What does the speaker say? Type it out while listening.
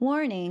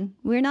Warning,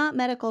 we're not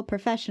medical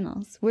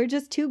professionals. We're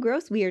just two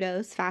gross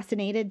weirdos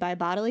fascinated by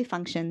bodily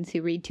functions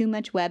who read too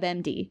much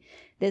WebMD.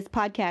 This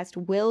podcast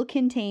will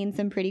contain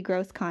some pretty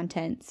gross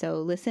content,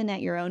 so listen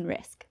at your own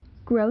risk.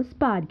 Gross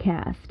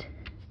Podcast.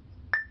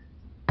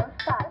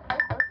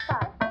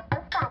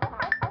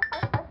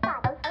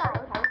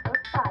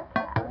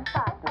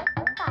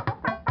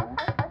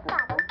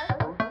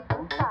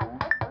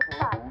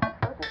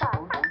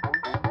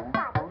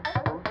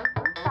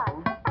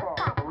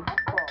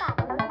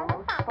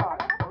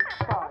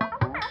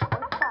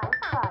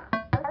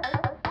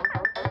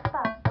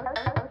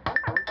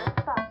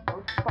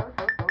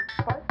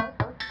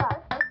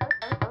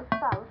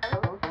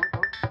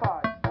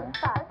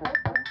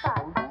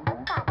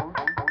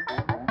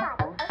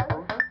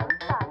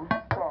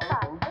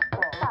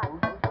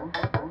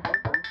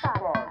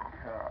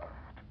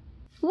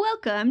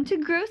 Welcome to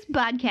Gross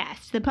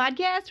Podcast, the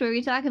podcast where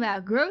we talk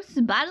about gross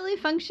bodily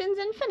functions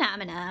and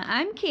phenomena.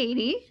 I'm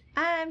Katie.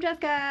 I'm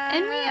Jessica.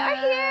 And we are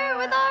here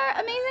with our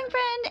amazing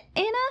friend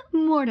Anna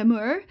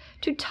Mortimer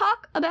to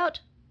talk about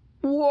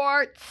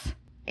warts.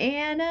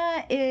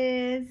 Anna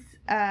is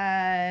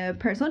a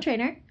personal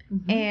trainer,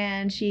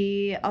 and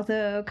she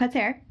also cuts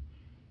hair.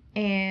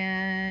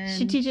 And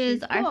she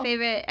teaches our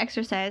favorite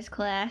exercise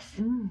class.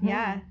 Mm-hmm.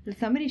 Yeah, that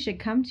somebody should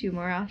come to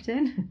more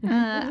often.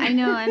 I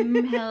know, I'm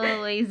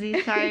hella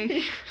lazy,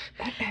 sorry.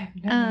 So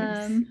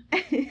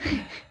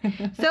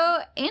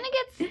Anna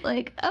gets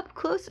like up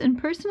close and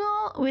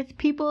personal with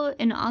people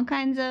in all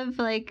kinds of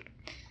like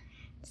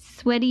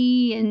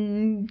sweaty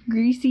and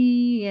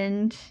greasy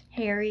and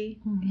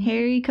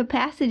hairy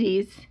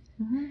capacities.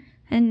 Mm-hmm.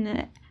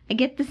 And I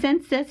get the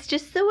sense that's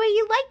just the way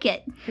you like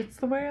it. It's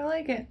the way I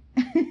like it.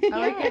 I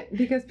like it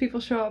because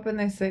people show up and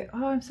they say,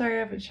 oh, I'm sorry I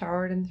haven't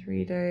showered in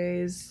 3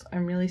 days.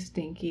 I'm really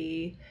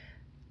stinky.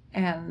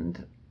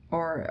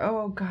 Or,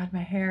 oh, God,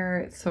 my hair,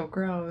 it's so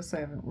gross. I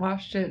haven't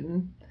washed it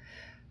in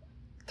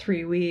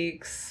 3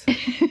 weeks.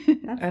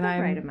 That's the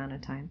right amount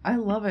of time. I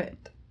love it.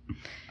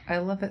 I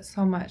love it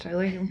so much. I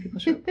like it when people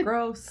show up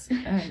gross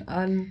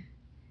and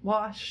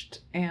unwashed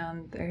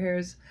and their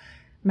hair's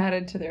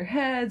matted to their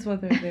heads,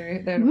 whether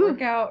they're there to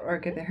work out or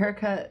get their hair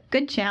cut.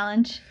 Good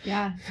challenge.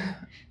 Yeah.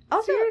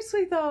 Also,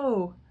 seriously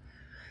though.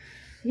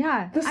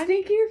 Yeah. The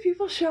stinkier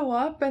people show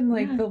up and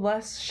like the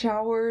less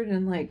showered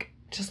and like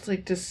just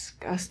like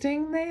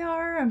disgusting they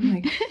are, I'm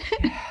like,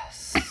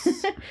 yes.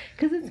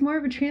 Because it's more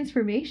of a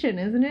transformation,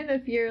 isn't it?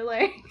 If you're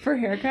like for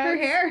haircuts. For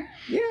hair.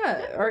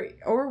 Yeah.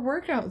 Or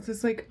workouts.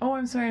 It's like, oh,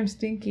 I'm sorry I'm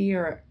stinky,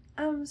 or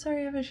I'm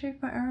sorry I haven't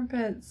shaved my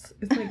armpits.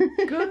 It's like,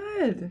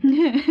 good.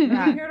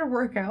 Are you here to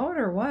work out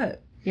or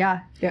what?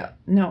 Yeah. Yeah.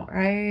 No,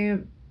 I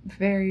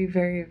very,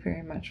 very,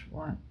 very much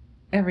want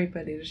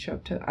everybody to show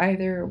up to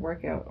either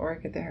work out or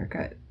get their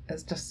haircut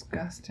as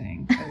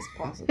disgusting as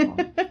possible.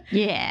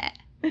 Yeah.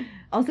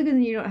 Also, because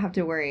you don't have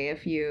to worry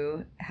if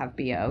you have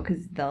BO,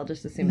 because they'll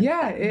just assume it's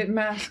them. It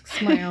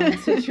masks my own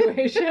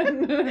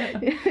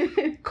situation.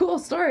 Cool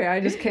story. I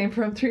just came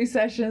from 3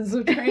 sessions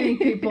of training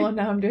people, and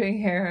now I'm doing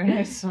hair, and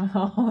I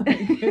smell like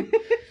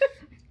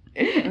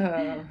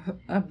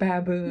a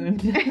baboon.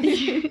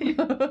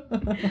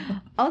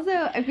 Also,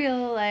 I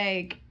feel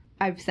like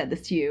I've said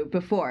this to you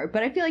before,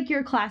 but I feel like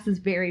your class is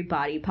very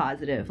body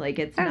positive. Like,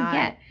 it's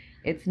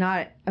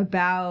not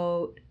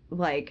about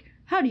like,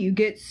 how do you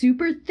get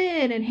super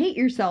thin and hate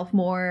yourself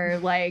more?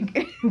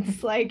 Like,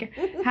 it's like,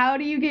 how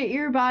do you get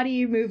your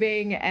body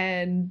moving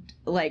and,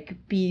 like,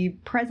 be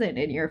present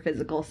in your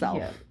physical self?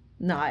 Yeah.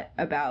 Not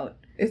about...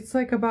 It's,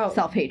 like, about...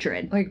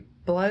 self-hatred. Like,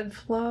 blood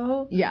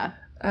flow. Yeah.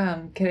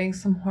 Getting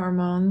some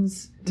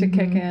hormones to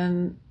kick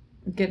in.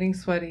 Getting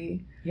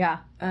sweaty. Yeah.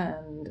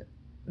 And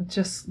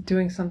just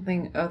doing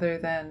something other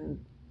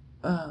than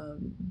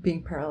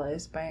being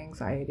paralyzed by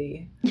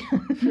anxiety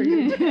for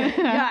your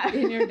day,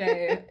 in your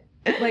day.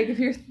 Like, if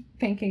you're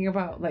thinking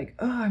about, like,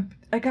 oh,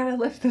 I gotta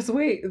lift this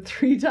weight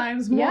 3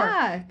 times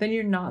more, then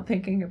you're not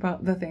thinking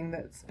about the thing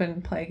that's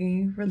been plaguing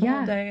you for the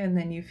whole day, and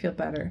then you feel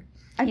better.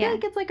 I feel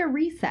like it's like a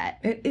reset.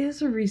 It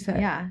is a reset.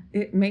 Yeah.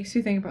 It makes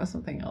you think about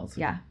something else.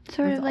 Yeah.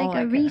 Sort of like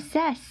a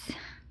recess.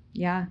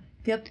 Yeah.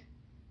 Yep.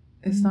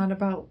 It's not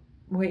about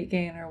weight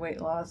gain or weight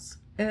loss.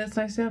 And it's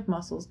nice to have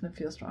muscles and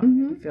to feel strong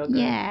and to feel good.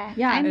 Yeah.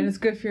 Yeah. And it's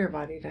good for your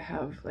body to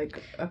have,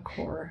 like, a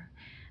core.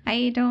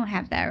 I don't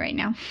have that right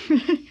now.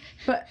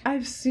 But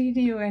I've seen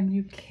you and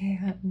you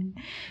can.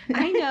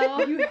 I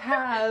know. You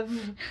have.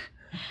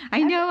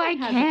 I know I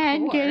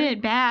can get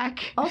it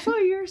back. Also,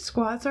 your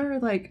squats are,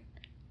 like,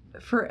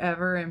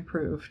 forever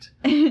improved.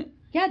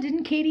 Yeah,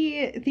 didn't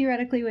Katie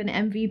theoretically win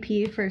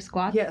MVP for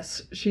squats?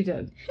 Yes, she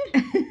did.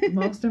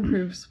 Most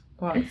improved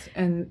squats.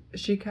 And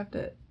she kept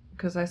it.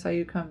 Because I saw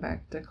you come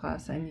back to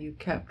class and you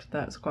kept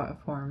that squat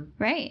form.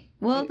 Right.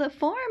 Well, the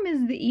form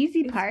is the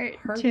easy part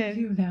of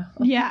you now.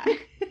 Yeah.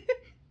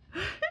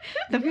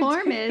 The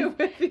form is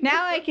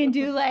now I can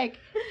do like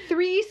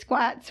 3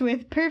 squats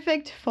with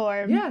perfect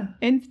form. Yeah.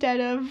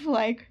 Instead of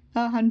like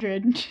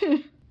 100.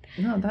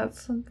 No,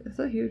 it's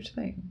a huge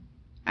thing.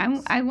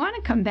 I want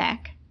to come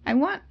back. I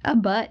want a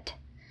butt.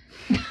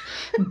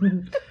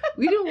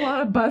 We do a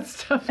lot of butt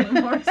stuff in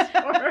Morse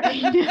Store.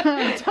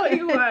 I'll tell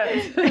you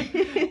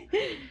what.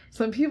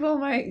 Some people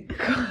might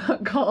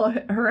call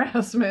it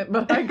harassment,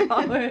 but I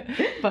call it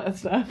butt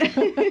stuff.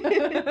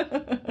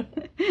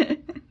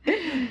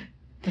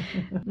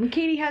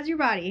 Katie, how's your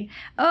body?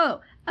 Oh,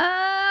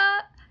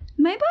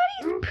 my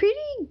body's pretty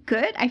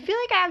good. I feel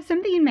like I have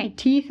something in my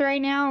teeth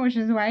right now, which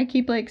is why I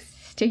keep like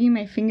sticking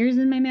my fingers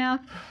in my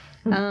mouth.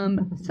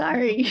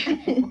 Sorry.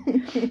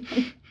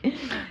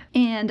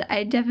 And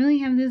I definitely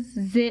have this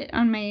zit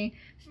on my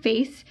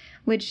face,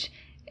 which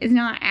is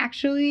not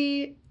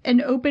actually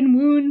an open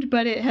wound,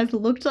 but it has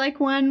looked like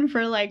one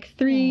for like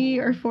 3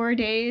 or 4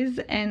 days,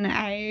 and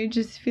I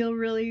just feel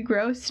really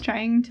gross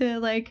trying to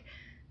like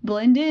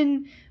blend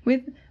in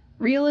with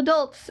real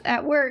adults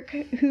at work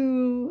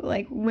who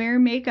like wear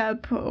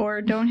makeup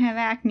or don't have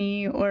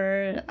acne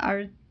or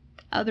are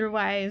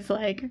otherwise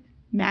like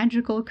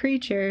magical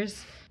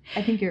creatures.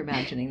 I think you're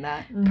imagining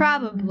that.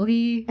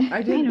 Probably.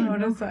 I didn't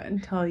notice that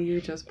until you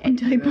just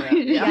Until you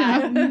pointed it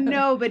Yeah, out.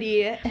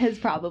 nobody has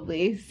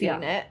probably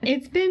seen it.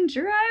 It's been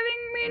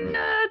driving me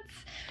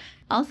nuts.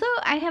 Also,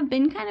 I have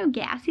been kind of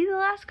gassy the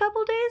last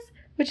couple days,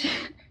 which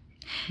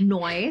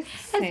Noise.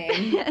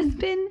 has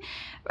been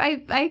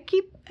I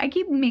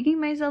keep making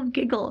myself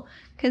giggle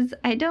because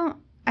I don't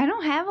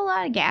have a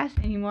lot of gas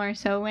anymore.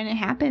 So when it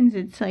happens,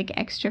 it's like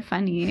extra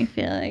funny. I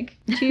feel like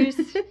cheers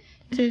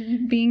to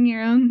being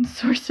your own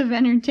source of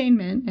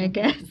entertainment, I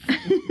guess.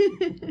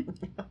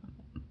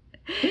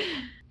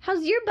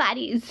 How's your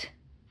bodies?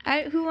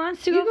 Who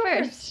wants to go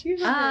first? You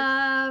go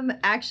first.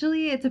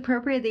 Actually, it's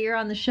appropriate that you're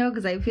on the show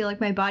because I feel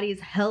like my body is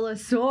hella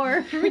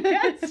sore from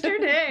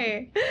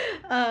yesterday.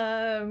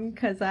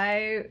 Because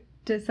I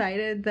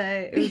decided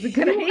that it was a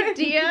good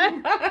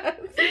idea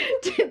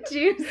to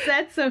do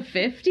sets of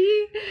 50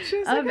 She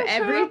was of like, I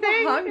showed up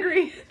everything.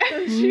 hungry.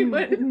 And she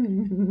went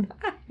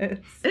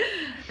nuts.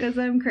 Because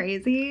I'm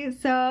crazy.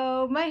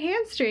 So my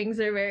hamstrings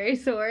are very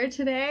sore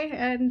today,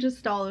 and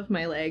just all of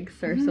my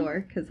legs are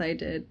sore because I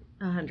did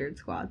 100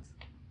 squats.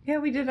 Yeah,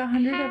 we did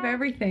 100 of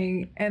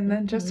everything, and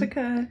then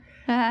Jessica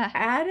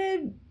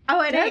added.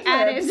 Oh, and I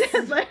added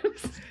deadlifts.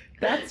 deadlifts.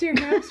 That's your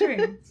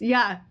hamstrings.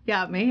 Yeah,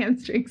 my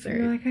hamstrings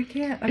You're are. like, I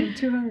can't. I'm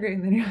too hungry,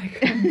 and then you're like,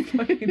 I'm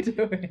fucking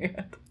doing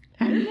it.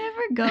 I'm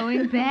never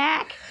going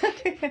back.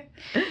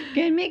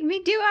 Gonna make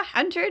me do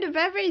 100 of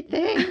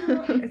everything.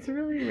 It's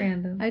really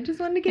random. I just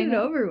wanted to get it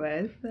over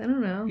with. I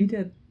don't know. You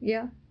did.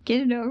 Yeah.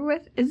 Get it over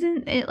with.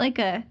 Isn't it like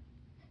a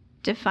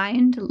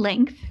defined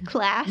length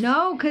class?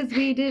 No, because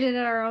we did it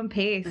at our own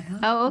pace.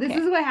 Oh, okay. This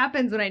is what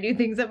happens when I do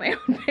things at my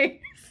own pace.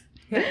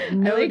 Yeah,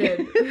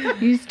 noted.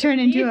 You just turn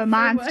into Eat a so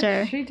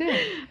monster. She did.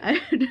 I'm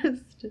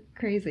just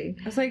crazy.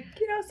 I was like,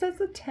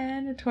 sets of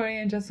 10 or 20,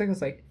 and Jessica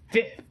was like,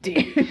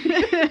 50.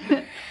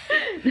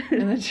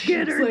 And then she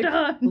Get just her like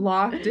done.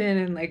 locked in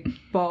and like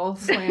ball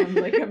slammed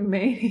like a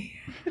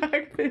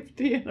maniac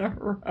 50 in a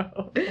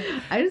row.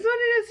 I just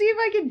wanted to see if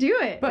I could do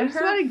it. I just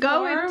her wanted to go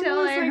form until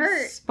was, I like,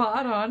 hurt.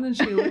 spot on, and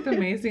she looked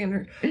amazing, and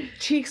her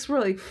cheeks were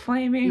like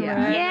flaming Yeah.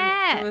 red.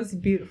 Yeah. It was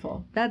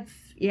beautiful. That's,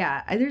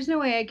 there's no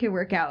way I could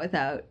work out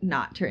without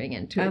not turning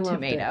into I a loved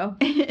tomato.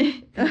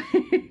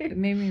 It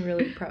made me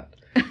really proud.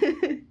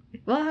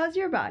 Well, how's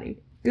your body?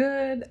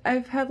 Good.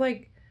 I've had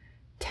like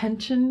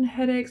tension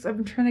headaches. I've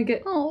been trying to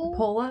get Oh.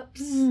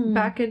 pull-ups Mm.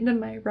 back into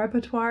my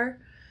repertoire,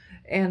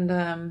 and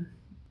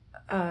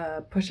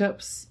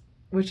push-ups,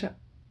 which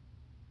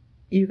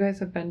you guys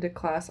have been to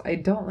class. I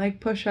don't like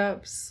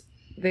push-ups.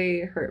 They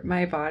hurt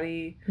my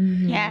body.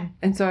 Yeah.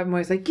 And so I'm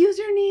always like, use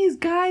your knees,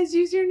 guys,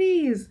 use your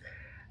knees.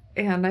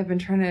 And I've been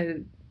trying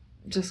to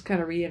just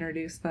kind of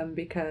reintroduce them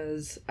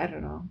because, I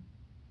don't know,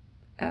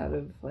 out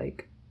of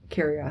like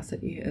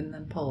curiosity, and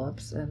then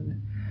pull-ups.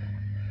 And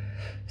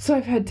so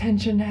I've had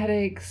tension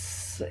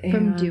headaches. And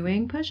From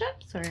doing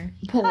push-ups or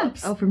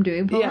pull-ups. Oh, from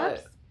doing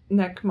pull-ups? Yeah,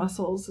 neck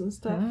muscles and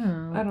stuff.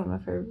 Oh. I don't know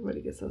if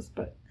everybody gets this,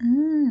 but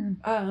Mm.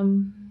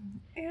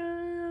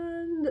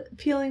 and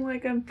feeling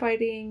like I'm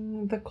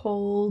fighting the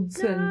colds,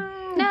 and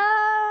No.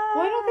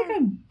 well, I don't think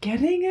I'm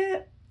getting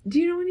it. Do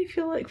you know when you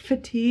feel like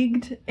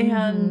fatigued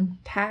and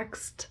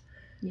taxed?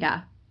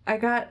 Yeah. I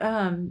got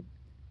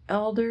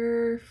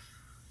elder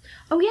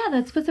Oh, yeah,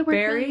 that's supposed to work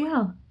Berry? really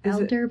well. Is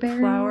it Elderberry?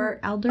 flower?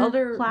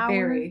 Elderflower?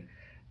 Elderberry,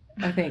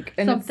 I think.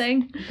 And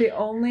Something. it's the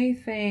only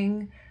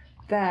thing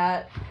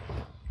that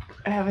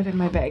I have it in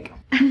my bag.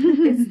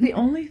 It's the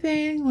only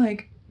thing,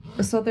 like,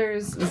 so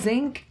there's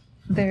zinc,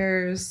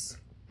 there's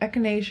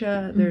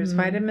echinacea, there's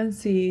vitamin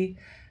C,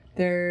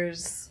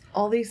 there's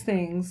all these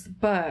things,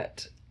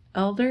 but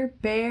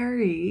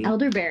elderberry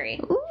Elderberry.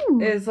 Ooh.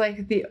 is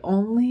like the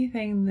only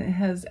thing that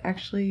has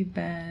actually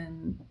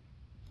been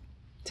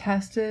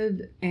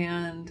tested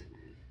and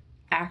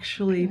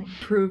actually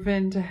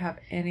proven to have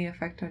any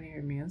effect on your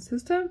immune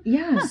system.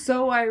 Yeah.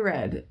 So I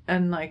read,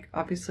 and like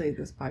obviously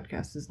this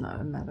podcast is not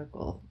a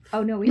medical,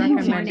 Oh, no, we have a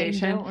warning.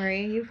 Recommendation. Don't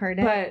worry, you've heard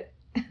it.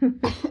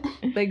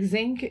 but like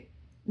zinc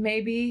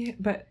maybe,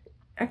 but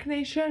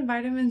echinacea and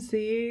vitamin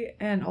C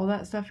and all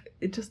that stuff,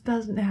 it just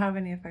doesn't have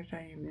any effect on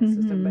your immune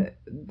system. But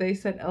they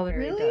said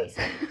elderberry does.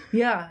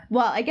 Yeah.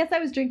 Well, I guess I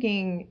was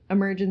drinking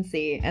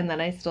Emergency and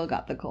then I still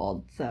got the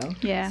cold. So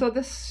Yeah. So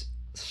this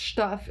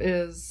stuff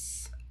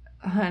is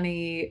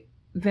honey,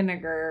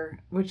 vinegar,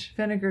 which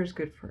vinegar is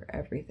good for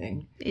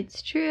everything.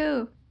 It's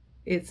true.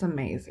 It's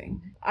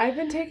amazing. I've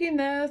been taking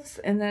this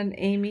and then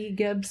Amy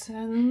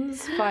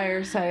Gibson's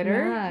fire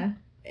cider. Yeah.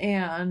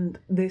 And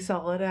they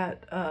sell it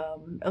at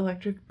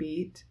Electric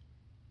Beat.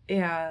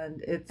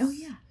 And it's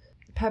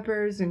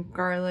peppers and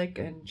garlic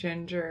and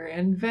ginger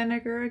and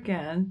vinegar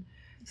again.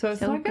 So it's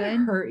So not going good.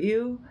 to hurt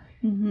you.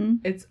 Mm-hmm.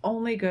 It's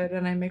only good.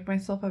 And I make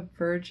myself a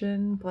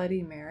virgin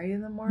Bloody Mary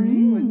in the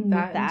morning with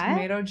that and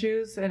tomato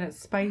juice. And it's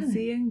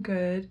spicy and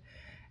good.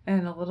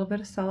 And a little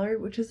bit of celery,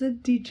 which is a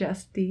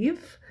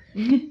digestive.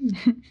 And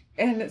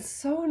it's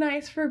so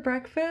nice for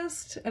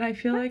breakfast. And I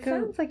feel like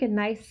sounds like a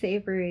nice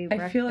savory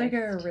breakfast. I feel like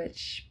a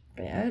rich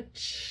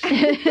bitch.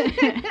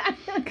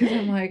 Because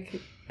I'm like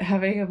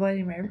having a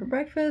Bloody Mary for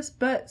breakfast.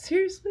 But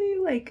seriously,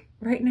 like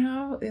right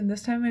now in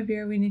this time of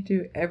year, we need to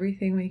do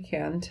everything we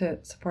can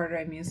to support our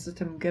immune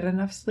system. Get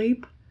enough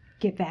sleep.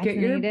 Get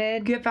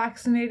vaccinated. Get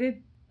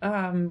vaccinated.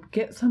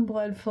 Get some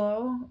blood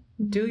flow.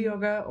 Do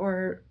yoga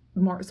or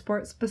more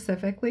sport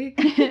specifically.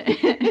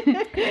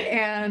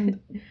 And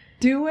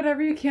do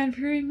whatever you can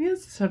for your immune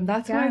system.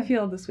 That's how I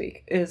feel this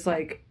week. Is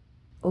like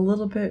a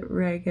little bit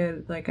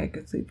ragged. Like I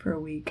could sleep for a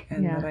week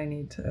and that I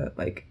need to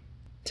like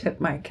tip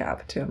my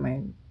cap to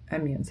my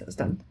immune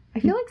system. I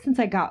feel like since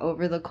I got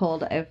over the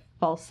cold, I've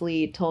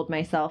falsely told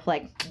myself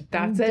like,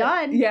 that's I'm it.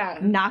 done. Yeah.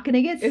 Not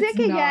gonna get sick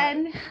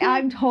again.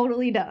 I'm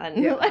totally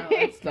done. Yeah, like, no,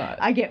 it's not.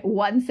 I get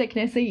one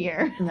sickness a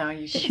year. No,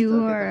 you can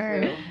still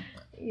get the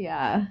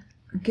Yeah.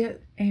 flu.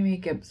 Get Amy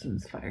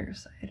Gibson's fire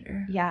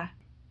cider. Yeah.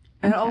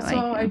 And That's how also,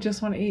 I I feel.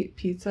 just want to eat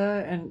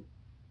pizza and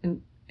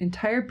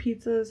entire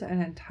pizzas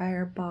and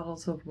entire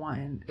bottles of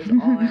wine is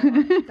all I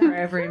want for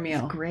every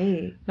meal.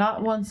 Great.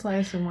 Not one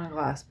slice and one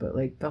glass, but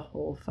like the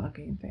whole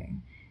fucking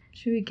thing.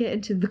 Should we get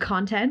into the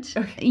content?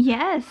 Okay.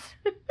 Yes.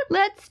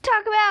 Let's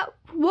talk about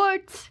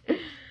warts,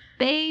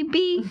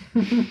 baby.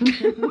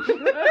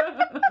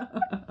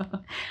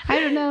 I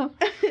don't know.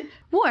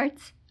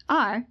 Warts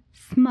are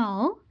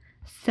small,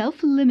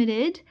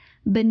 self-limited,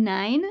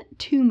 benign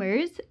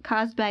tumors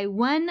caused by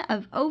one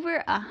of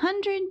over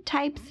 100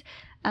 types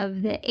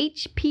of the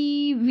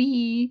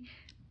HPV.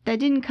 That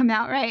didn't come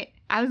out right.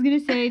 I was going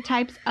to say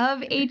types of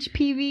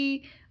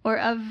HPV or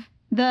of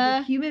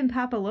the human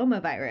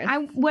papilloma virus.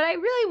 What I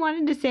really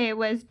wanted to say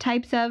was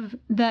types of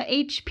the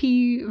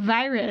HP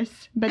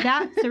virus, but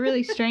that's a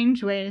really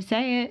strange way to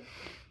say it.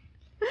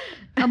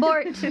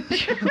 Abort.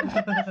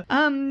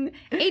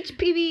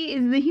 HPV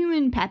is the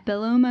human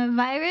papilloma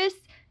virus.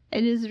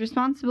 It is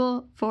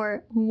responsible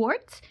for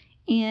warts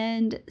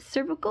and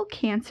cervical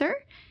cancer,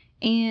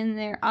 and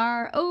there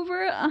are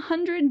over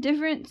 100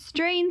 different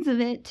strains of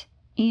it,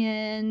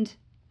 and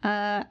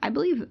I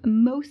believe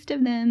most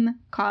of them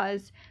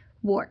cause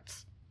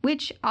warts,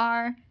 which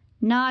are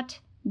not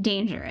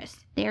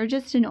dangerous. They are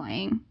just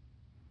annoying.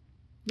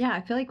 Yeah,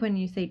 I feel like when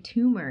you say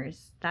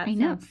tumors, that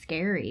sounds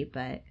scary,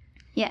 but...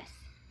 Yes.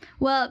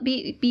 Well,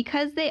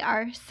 because they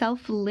are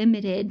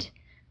self-limited,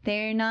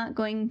 they're not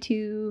going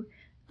to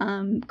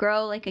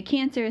grow like a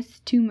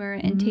cancerous tumor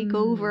and take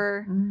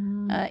over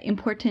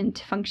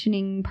important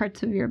functioning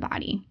parts of your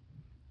body.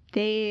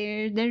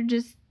 They're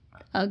just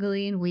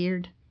ugly and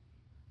weird.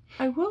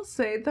 I will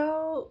say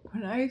though,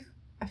 when I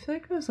feel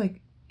like I was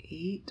like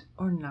 8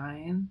 or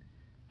 9,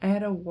 I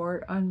had a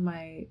wart on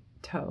my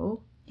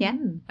toe. Yeah.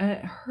 And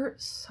it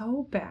hurt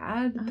so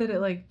bad that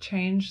it like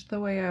changed the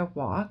way I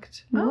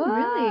walked. Oh,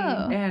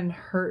 really? And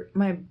hurt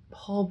my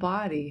whole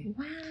body.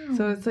 Wow.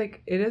 So it's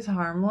like, it is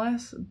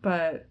harmless,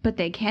 but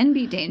they can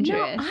be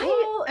dangerous. No,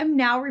 I am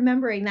now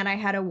remembering that I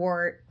had a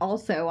wart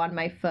also on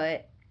my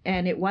foot,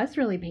 and it was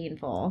really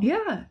painful.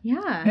 yeah.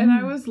 Yeah. And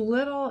I was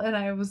little, and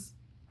I was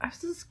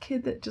this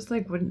kid that just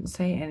like wouldn't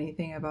say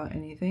anything about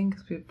anything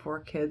because we had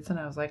 4 kids, and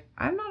I was like,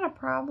 I'm not a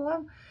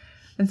problem.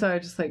 And so I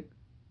just like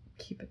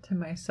keep it to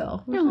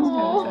myself. Which is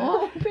kind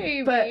of sad.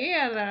 Baby But,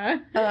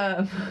 Anna.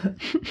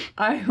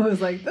 I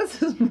was like,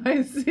 this is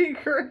my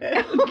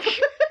secret.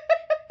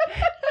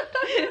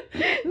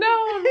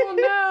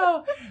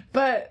 No.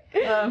 But,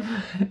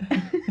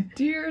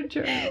 dear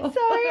Joe. Sorry,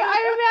 I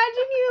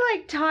imagine you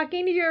like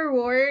talking to your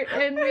wart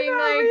and being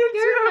like, me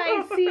 "You're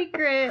too. my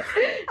secret."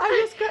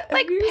 I just got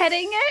Like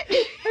petting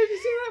it. Have you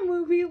seen that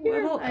movie,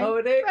 Little my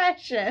Odick?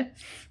 Precious.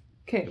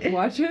 Okay,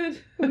 watch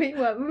it. Wait,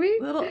 what movie?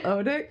 Little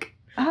Odick.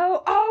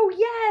 Oh,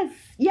 yes.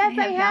 Yes,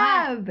 I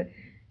have have.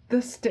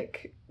 The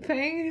stick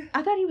thing.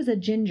 I thought he was a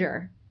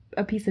ginger.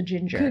 A piece of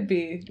ginger. Could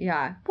be.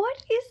 Yeah. What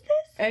is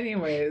this?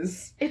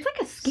 Anyways. It's like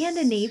a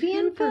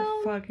Scandinavian super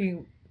film.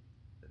 fucking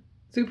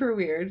super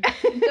weird.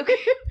 It's okay.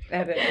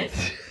 Edit.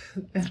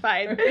 It's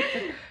fine.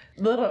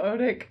 Little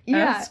Odick.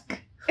 Yeah.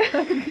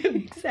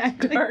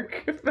 Exactly.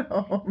 Dark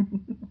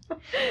film.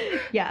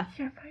 Yeah.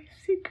 Yeah, my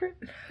secret.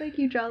 Like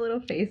you draw a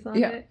little face on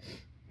Yeah. it.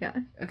 Yeah.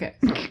 Okay.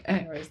 So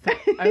anyways,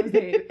 I was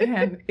 8,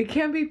 and it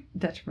can be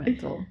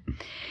detrimental.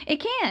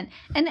 It can.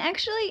 And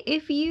actually,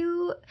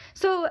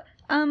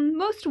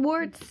 most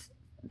warts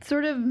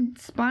sort of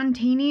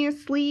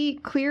spontaneously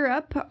clear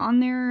up on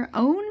their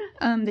own.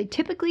 They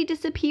typically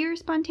disappear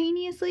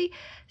spontaneously.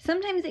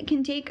 Sometimes it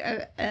can take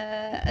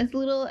as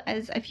little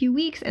as a few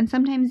weeks, and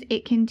sometimes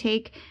it can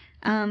take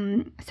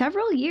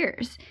several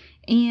years.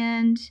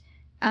 And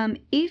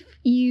if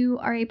you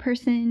are a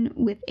person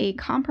with a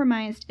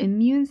compromised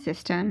immune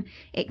system,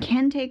 it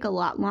can take a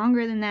lot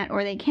longer than that,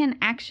 or they can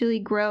actually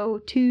grow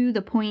to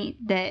the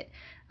point that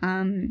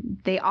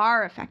they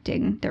are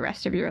affecting the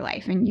rest of your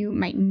life, and you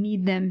might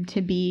need them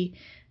to be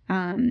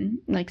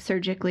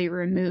surgically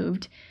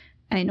removed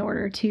in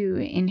order to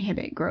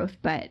inhibit growth.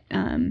 But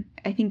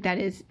I think that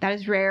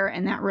is rare,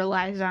 and that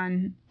relies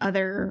on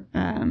other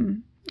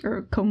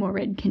or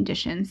comorbid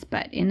conditions.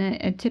 But in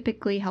a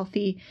typically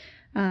healthy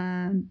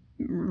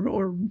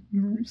or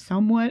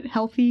somewhat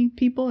healthy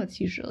people, it's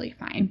usually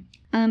fine.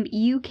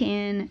 You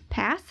can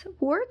pass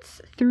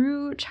warts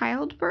through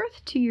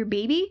childbirth to your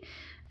baby.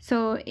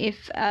 So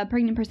if a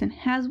pregnant person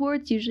has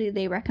warts, usually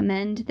they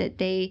recommend that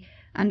they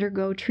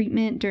undergo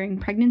treatment during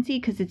pregnancy,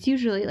 because it's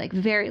usually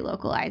very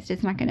localized.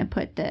 It's not going to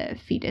put the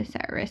fetus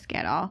at risk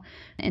at all,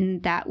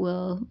 and that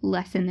will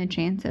lessen the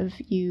chance of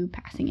you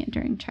passing it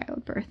during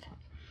childbirth.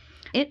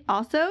 It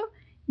also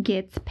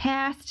gets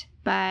passed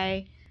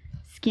by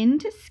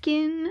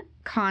skin-to-skin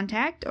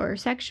contact or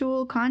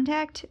sexual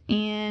contact,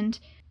 and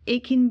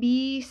it can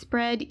be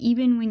spread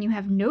even when you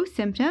have no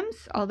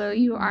symptoms, although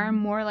you are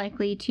more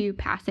likely to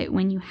pass it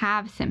when you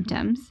have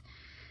symptoms.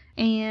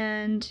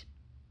 And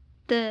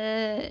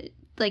the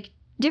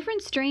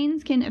different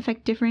strains can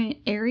affect different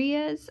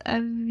areas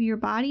of your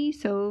body.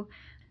 So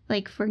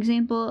for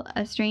example,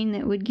 a strain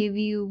that would give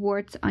you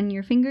warts on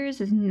your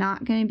fingers is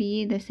not going to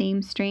be the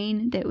same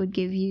strain that would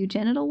give you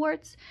genital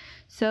warts.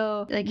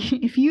 So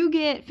if you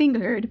get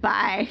fingered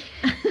by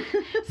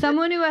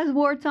someone who has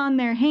warts on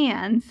their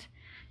hands,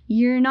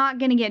 you're not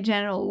going to get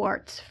genital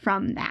warts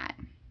from that.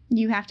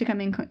 You have to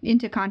come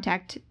into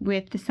contact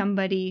with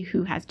somebody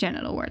who has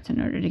genital warts in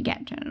order to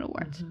get genital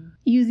warts. Mm-hmm.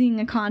 Using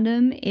a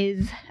condom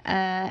is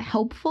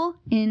helpful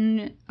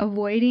in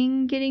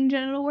avoiding getting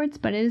genital warts,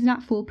 but it is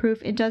not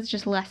foolproof. It does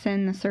just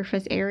lessen the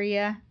surface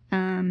area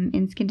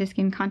in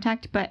skin-to-skin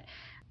contact. But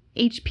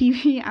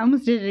HPV, I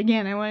almost did it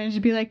again. I wanted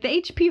to be like the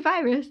HP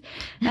virus.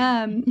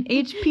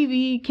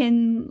 HPV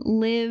can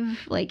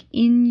live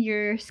in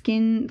your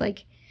skin,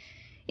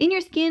 in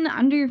your skin,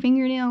 under your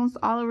fingernails,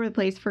 all over the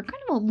place for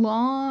kind of a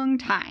long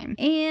time.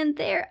 And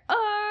there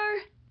are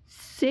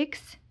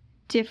 6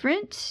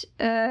 different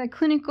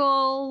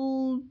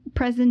clinical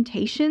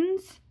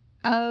presentations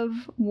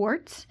of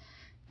warts.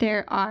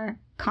 There are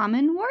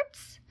common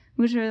warts,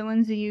 which are the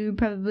ones that you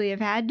probably have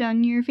had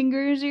on your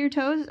fingers or your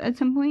toes at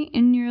some point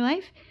in your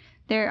life.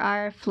 There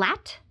are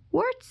flat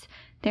warts.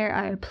 There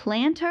are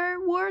plantar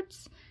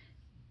warts,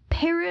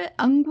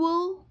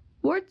 periungual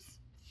warts,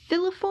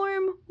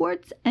 filiform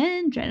warts,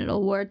 and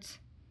genital warts.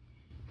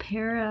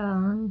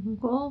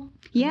 Periungual?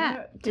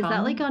 Yeah. Is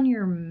that on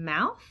your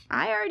mouth?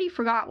 I already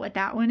forgot what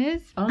that one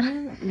is.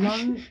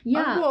 Lung.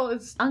 Yeah. Ungual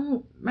is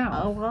mouth.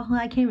 Oh, well,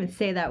 I can't even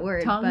say that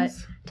word.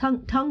 Tongues?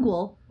 But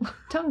tungual.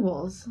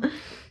 Tunguals.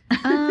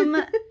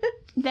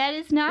 That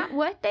is not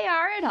what they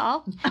are at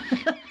all.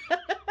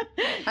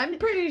 I'm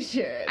pretty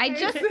sure. I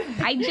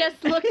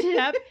just looked it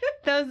up.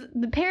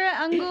 The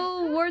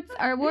periungual warts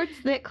are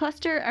warts that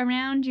cluster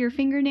around your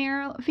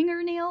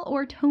fingernail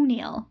or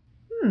toenail.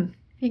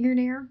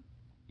 Fingernail?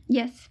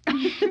 Yes.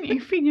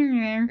 Your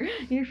fingernail.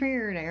 Your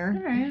fingernail.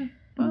 All right.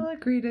 Well,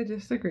 agree to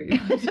disagree.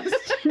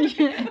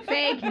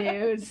 Fake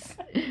news.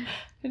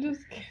 I'm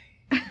just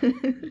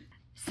kidding.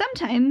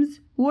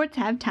 Sometimes warts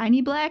have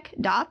tiny black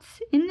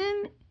dots in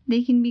them.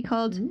 They can be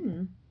called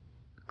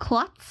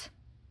clots.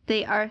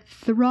 They are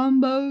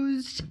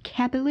thrombosed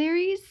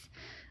capillaries,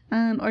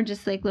 or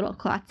just little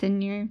clots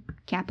in your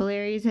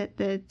capillaries at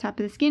the top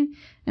of the skin.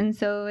 And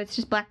so it's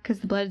just black because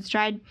the blood is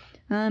dried.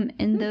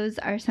 And those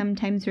are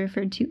sometimes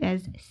referred to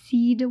as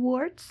seed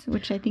warts,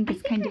 which I think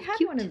is kind of cute. I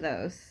had one of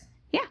those.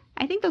 Yeah,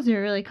 I think those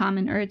are really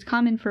common, or it's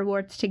common for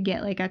warts to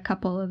get a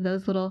couple of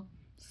those little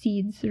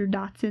seeds or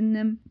dots in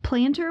them.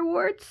 Plantar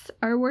warts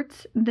are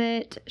warts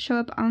that show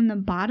up on the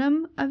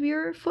bottom of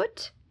your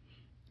foot,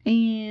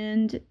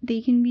 and they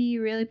can be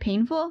really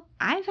painful.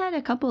 I've had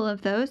a couple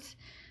of those.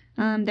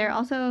 They're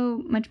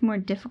also much more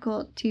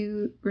difficult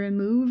to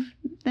remove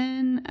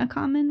than a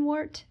common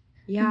wart.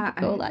 Yeah,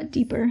 go a lot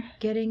deeper.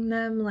 Getting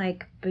them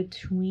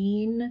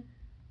between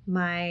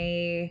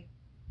my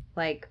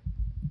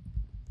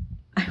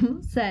I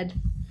almost said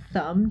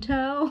thumb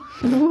toe.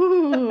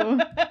 Ooh.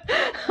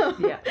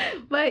 Yeah,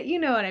 but you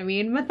know what I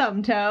mean. My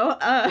thumb toe.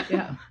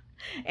 Yeah.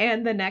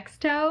 And the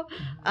next toe,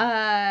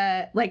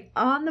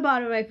 on the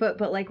bottom of my foot,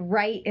 but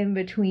right in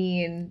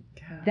between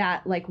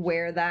that,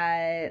 where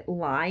that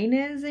line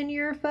is in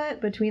your foot,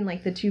 between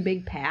the 2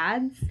 big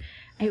pads.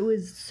 It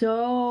was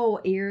so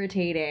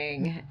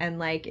irritating,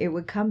 and it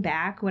would come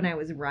back when I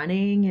was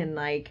running, and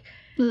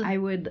I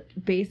would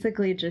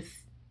basically just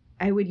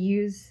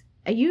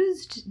I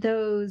used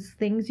those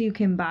things you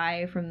can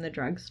buy from the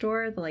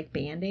drugstore, the like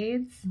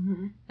Band-Aids.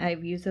 Mm-hmm.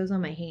 I've used those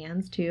on my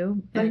hands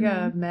too. Like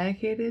a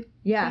medicated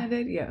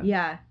Band-Aid? Yeah.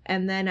 Yeah.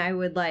 And then I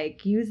would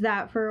like use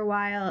that for a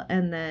while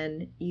and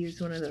then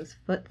use one of those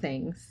foot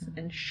things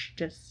and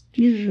just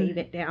shave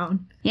it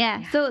down.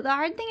 Yeah. So the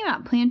hard thing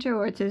about plantar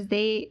warts is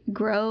they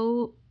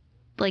grow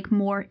like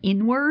more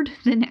inward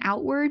than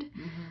outward.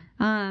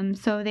 Mm-hmm.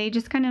 So they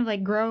just kind of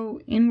like grow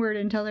inward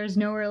until there's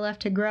nowhere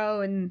left to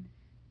grow, and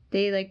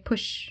they like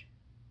push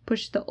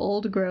the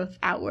old growth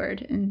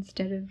outward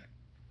instead of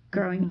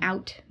growing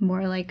out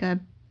more like a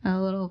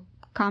little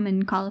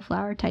common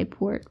cauliflower type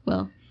wart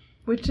will.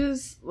 Which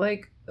is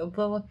like a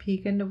little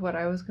peek into what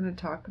I was going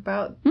to talk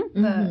about.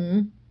 Mm-hmm.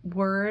 The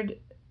word,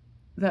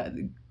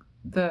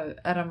 the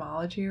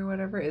etymology or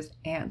whatever is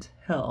ant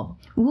hill.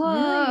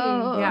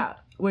 Whoa. Really? Yeah,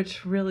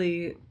 which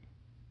really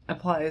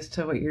applies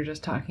to what you're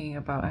just talking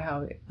about,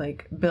 how it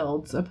like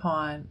builds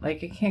upon,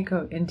 like it can't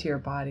go into your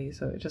body,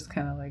 so it just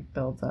kind of like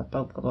builds up a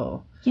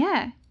little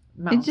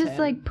mountain. It just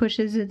like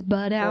pushes its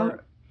butt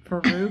out.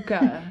 Or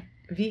verruca,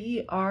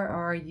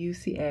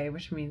 Verruca,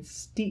 which means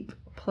steep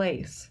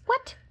place.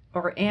 What?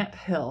 Or ant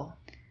hill.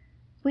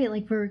 Wait,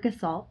 like Veruca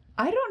Salt?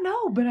 I don't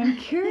know, but I'm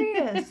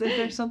curious if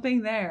there's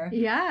something there.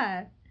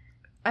 Yeah.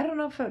 I don't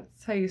know if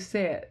that's how you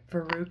say it,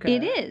 Verruca.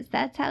 It is.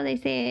 That's how they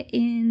say it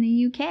in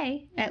the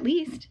UK, at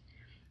least.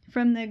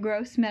 From the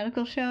gross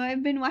medical show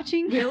I've been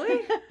watching.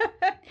 Really?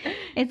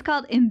 It's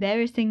called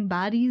Embarrassing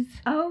Bodies.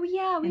 Oh,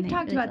 yeah. We've And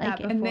talked they about really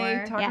that like it. before.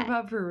 And they talk Yeah.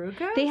 about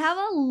verrucas? They have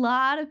a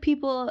lot of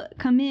people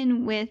come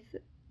in with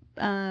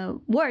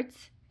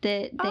warts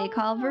that they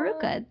call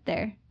verruca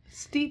there.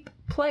 Steep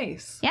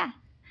place. Yeah.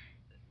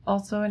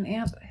 Also an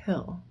ant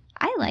hill.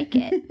 I like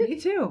it. Me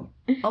too.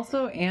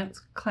 Also ants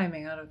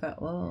climbing out of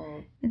that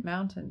little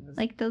mountain. Was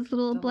Like those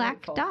little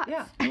black delightful. dots.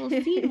 Yeah. Little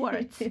seed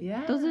warts.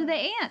 Yeah. Those are the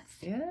ants.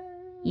 Yeah.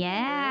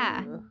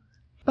 Yeah.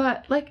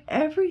 But like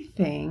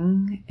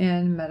everything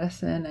in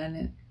medicine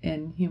and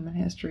in human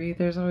history,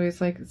 there's always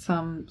like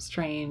some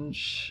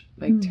strange,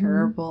 like Mhm.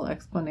 terrible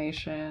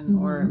explanation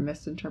or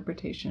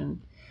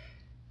misinterpretation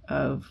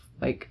of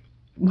like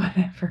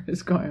whatever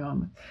is going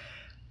on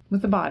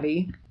with the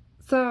body.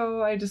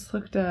 So I just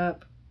looked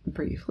up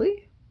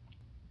briefly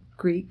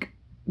Greek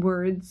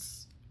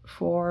words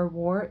for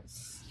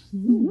warts,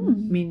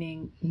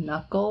 meaning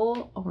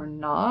knuckle or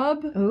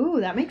knob.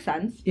 Ooh, that makes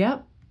sense.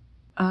 Yep.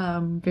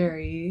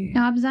 Very.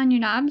 Knobs on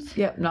your knobs?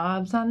 Yep,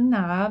 knobs on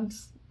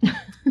knobs.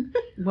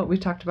 What we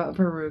talked about,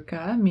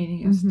 verruca,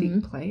 meaning a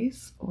steep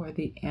place, or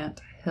the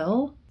ant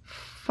hill.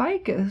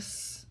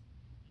 Ficus.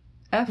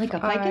 Like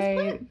a ficus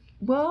plant?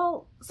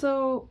 Well,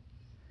 so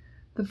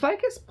the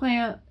ficus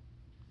plant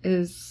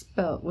is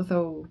spelled with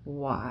a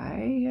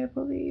Y, I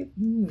believe.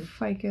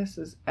 Ficus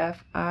is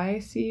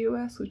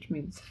Ficus, which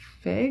means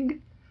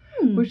fig,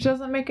 which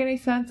doesn't make any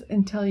sense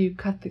until you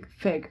cut the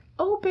fig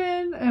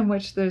open, in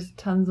which there's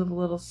tons of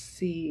little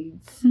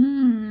seeds,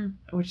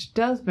 which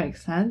does make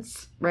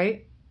sense,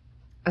 right?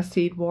 A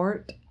seed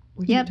wart,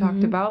 which Yep. you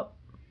talked about,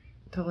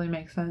 totally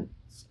makes sense.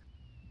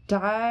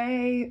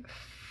 Feigwarz,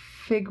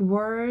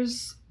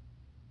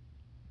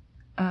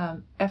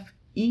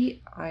 Feigwarze,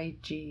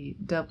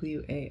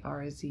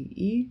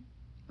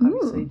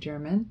 obviously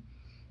German,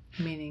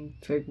 meaning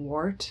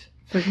figwort,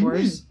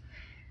 figwars,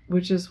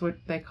 which is what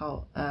they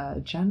call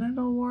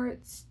genital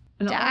warts.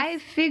 And Die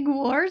fig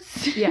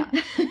warts? yeah,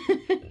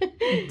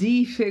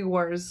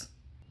 defigwars,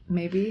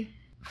 maybe.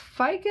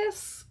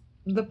 Ficus,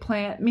 the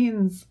plant,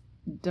 means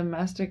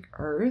domestic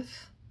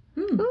earth.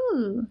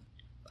 Ooh.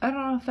 I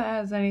don't know if that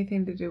has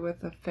anything to do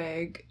with the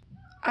fig.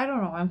 I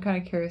don't know. I'm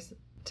kind of curious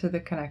to the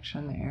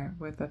connection there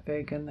with the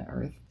fig and the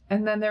earth.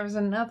 And then there was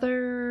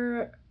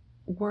another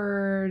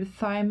word,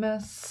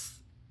 thymus,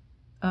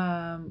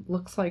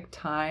 looks like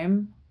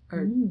thyme,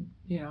 or,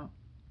 you know,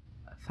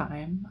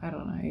 thyme. I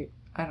don't know.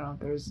 I don't know if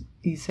there's,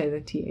 you say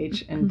the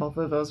TH in both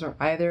of those or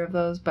either of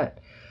those, but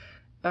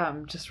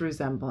just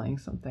resembling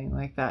something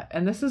like that.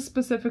 And this is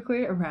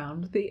specifically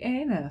around the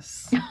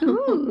anus.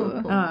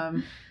 Ooh.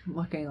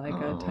 Looking like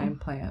a thyme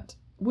plant,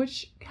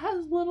 which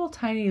has little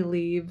tiny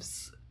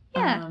leaves.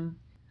 Yeah.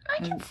 I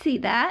can see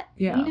that.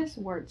 Yeah. Anus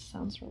warts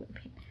sounds really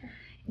painful.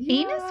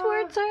 Anus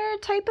warts are a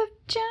type of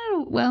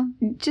genital. Well,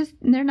 just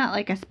they're not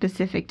like a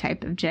specific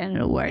type of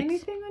genital warts.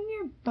 Anything on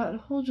your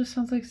butthole just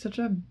sounds like such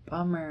a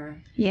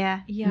bummer.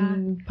 Yeah. Yeah.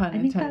 Pun I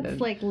think intended.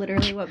 that's like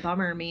literally what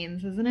bummer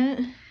means, isn't it?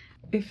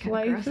 If kinda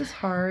life gross. is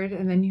hard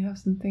and then you have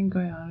something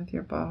going on with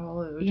your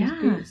butthole, it would Yeah.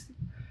 just be.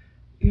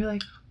 You're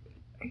like,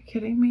 are you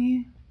kidding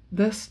me?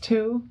 This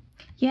too?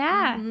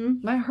 Yeah.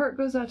 Mhm. My heart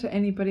goes out to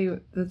anybody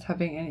that's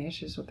having any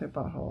issues with their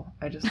butthole.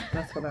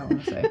 That's what I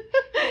want to say.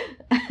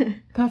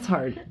 That's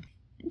hard.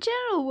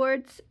 Genital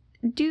warts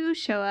do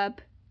show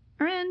up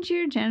around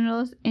your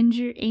genitals and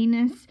your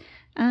anus.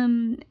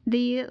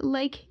 They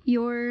like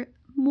your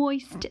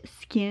moist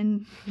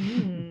skin.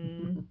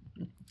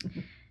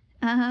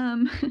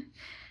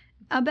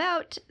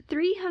 About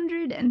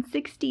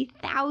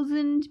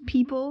 360,000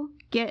 people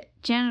get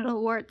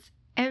genital warts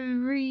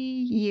every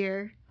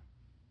year.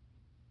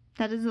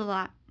 That is a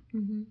lot.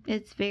 Mm-hmm.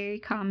 It's very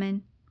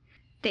common.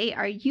 They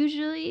are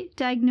usually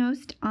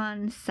diagnosed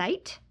on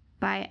site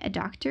by a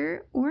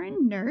doctor or a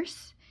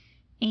nurse.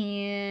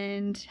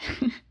 And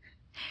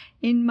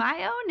in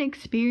my own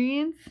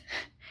experience,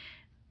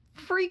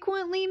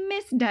 frequently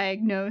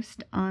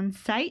misdiagnosed on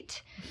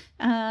site.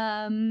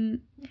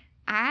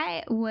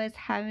 I was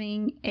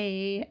having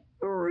a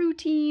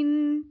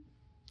routine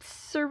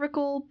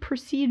cervical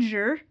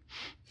procedure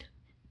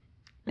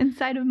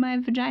inside of my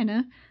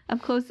vagina,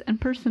 up close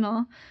and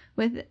personal,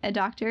 with a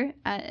doctor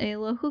at a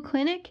local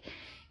clinic.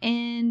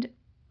 And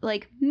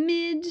like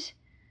mid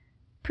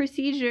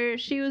procedure,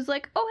 she was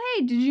like, "Oh,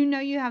 hey, did you know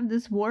you have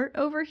this wart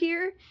over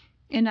here?"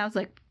 And I was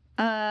like,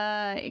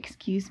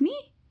 excuse me?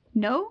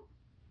 No?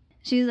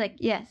 She was like,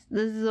 "Yes,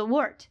 this is a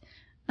wart.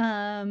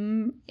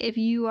 If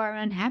you are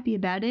unhappy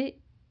about it,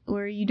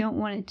 or you don't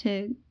want it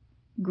to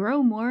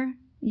grow more,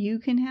 you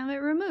can have it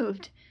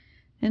removed."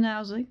 And I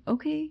was like,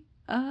 "Okay,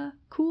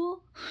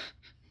 cool.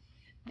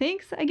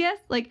 Thanks, I guess."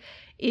 Like,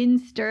 in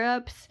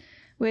stirrups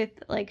with,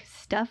 like,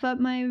 stuff up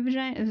my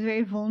vagina. It was a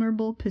very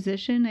vulnerable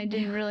position. I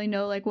didn't really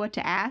know, like, what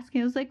to ask.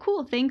 I was like,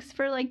 "Cool, thanks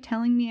for, like,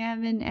 telling me I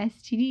have an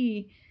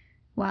STD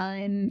while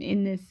I'm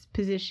in this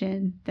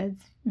position.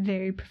 That's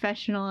very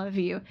professional of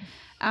you."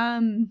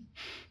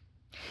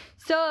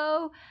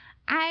 So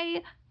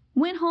I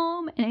went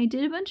home and I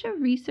did a bunch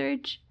of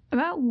research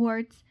about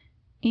warts,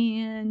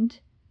 and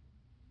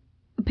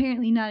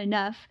apparently not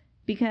enough,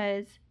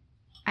 because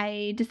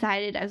I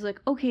decided, I was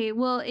like, okay,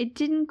 well, it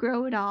didn't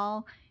grow at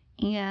all,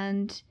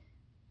 and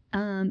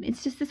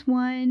it's just this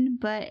one,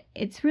 but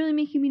it's really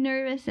making me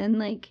nervous. And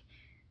like,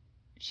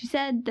 she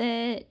said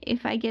that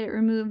if I get it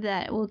removed,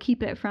 that will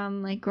keep it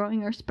from like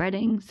growing or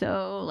spreading.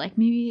 So like,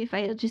 maybe if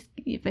I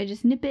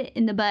just nip it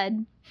in the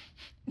bud,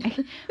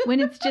 when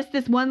it's just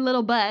this one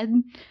little bud,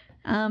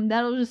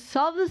 that'll just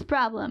solve this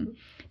problem.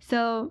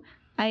 So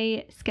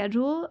I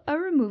schedule a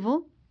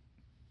removal,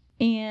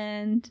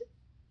 and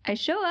I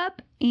show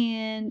up,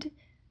 and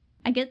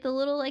I get the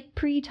little like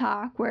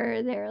pre-talk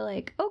where they're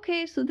like,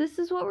 "Okay, so this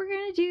is what we're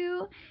gonna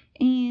do,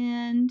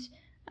 and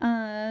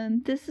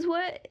this is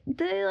what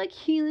the like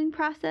healing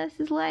process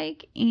is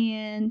like,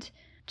 and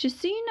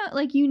just so you know,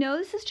 like, you know,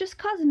 this is just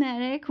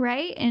cosmetic,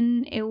 right?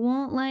 And it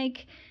won't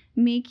like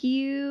make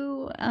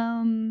you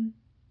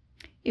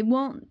it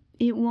won't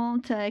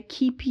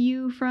keep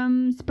you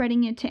from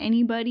spreading it to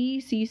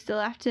anybody, so you still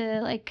have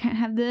to like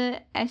have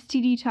the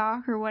STD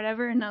talk or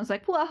whatever." And I was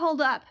like, "Well,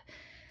 hold up,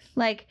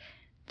 like,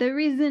 the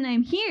reason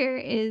I'm here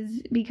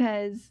is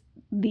because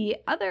the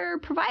other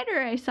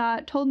provider I saw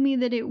told me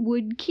that it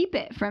would keep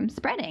it from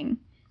spreading."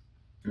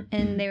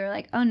 And they were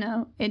like, "Oh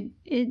no,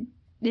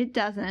 it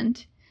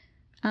doesn't.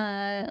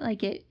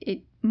 Like,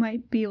 it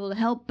might be able to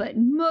help, but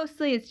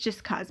mostly it's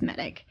just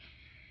cosmetic."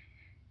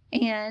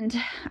 And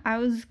I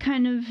was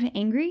kind of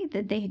angry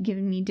that they had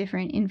given me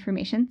different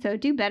information. So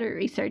do better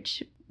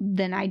research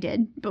than I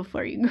did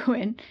before you go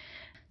in.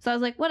 So I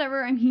was like,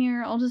 whatever, I'm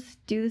here. I'll just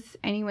do this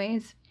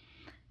anyways.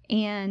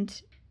 And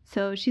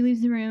so she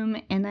leaves the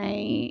room, and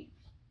I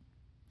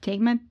take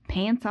my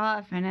pants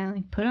off, and I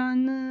like put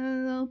on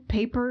the little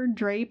paper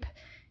drape,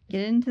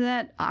 get into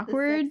that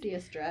awkward, the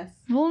sexiest dress,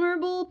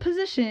 vulnerable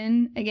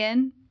position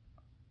again.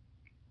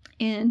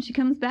 And she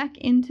comes back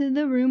into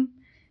the room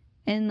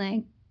and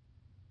like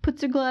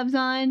puts her gloves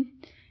on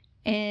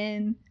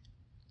and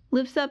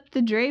lifts up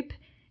the drape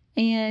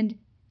and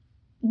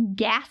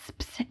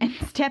gasps and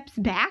steps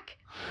back.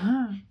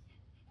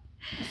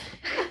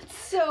 That's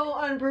so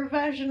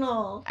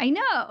unprofessional. I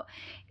know.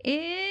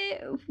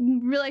 It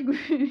really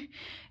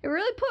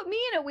put me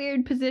in a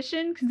weird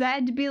position, because I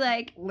had to be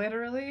like,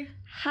 literally,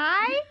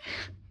 "Hi,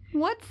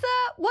 what's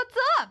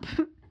up?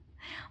 What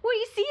do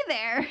you see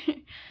there?"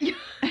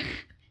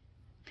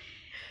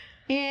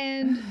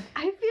 And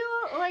I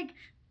feel like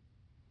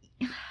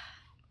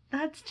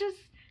that's just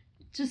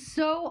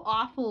so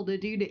awful to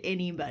do to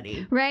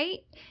anybody. right?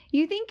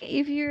 You think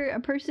if you're a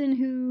person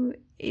who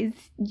is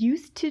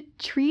used to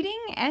treating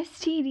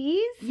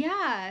STDs,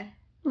 Yeah.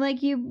 like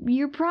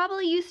you're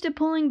probably used to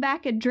pulling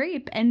back a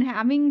drape and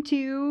having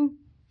to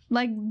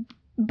like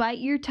bite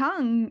your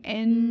tongue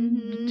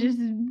and just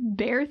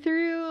bear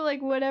through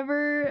like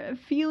whatever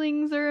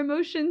feelings or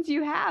emotions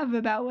you have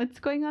about what's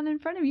going on in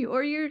front of you,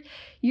 or you're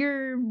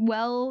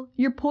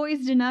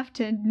poised enough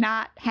to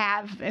not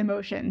have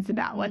emotions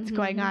about what's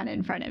going on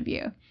in front of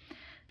you.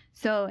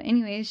 So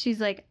anyways,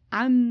 she's like,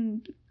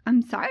 I'm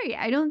sorry,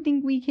 I don't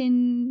think we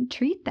can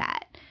treat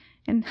that."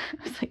 And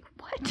I was like,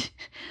 "What?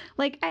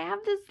 Like, I have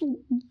this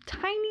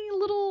tiny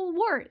little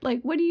wart.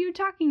 Like, what are you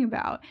talking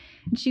about?"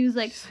 And she was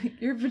like,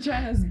 "Your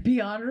vagina's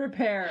beyond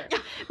repair."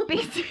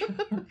 Basically,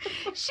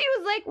 she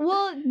was like,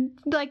 "Well,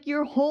 like,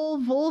 your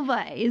whole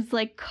vulva is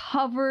like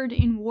covered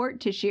in wart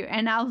tissue."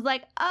 And I was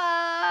like,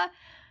 I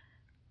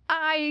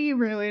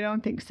really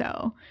don't think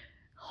so.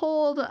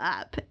 Hold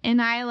up.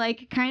 And I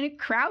like kind of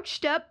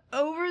crouched up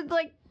over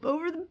the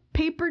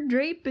paper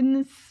drape in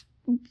this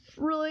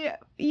really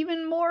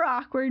even more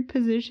awkward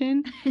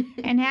position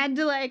and had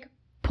to like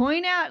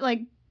point out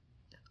like,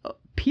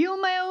 peel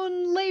my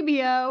own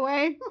labia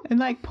away and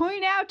like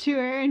point out to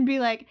her and be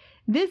like,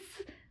 this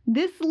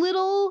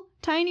little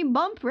tiny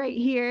bump right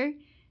here,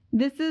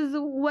 this is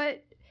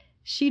what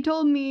she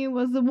told me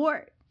was a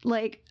wart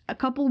like a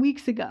couple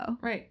weeks ago.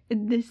 Right.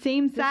 The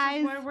same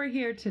size. This is why we're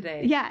here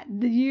today. Yeah,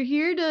 you're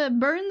here to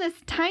burn this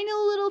tiny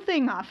little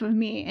thing off of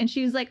me. And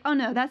she was like, oh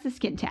no, that's a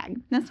skin tag.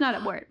 That's not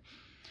a wart.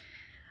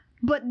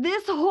 But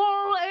this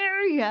whole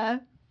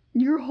area,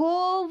 your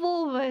whole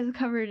vulva is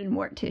covered in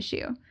wart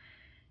tissue.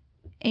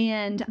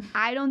 And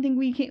I don't think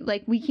we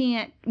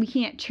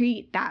can't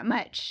treat that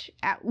much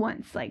at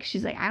once. Like,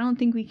 she's like, I don't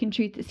think we can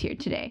treat this here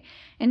today.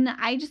 And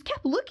I just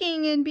kept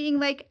looking and being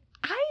like,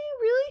 I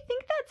really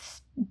think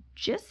that's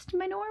just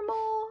my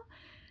normal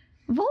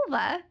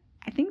vulva.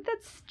 I think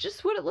that's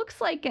just what it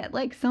looks like at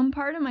like some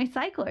part of my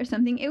cycle or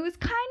something. It was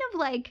kind of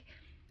like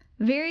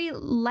very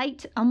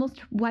light, almost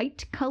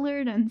white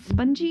colored and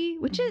spongy,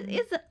 which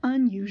is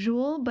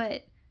unusual,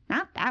 but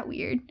not that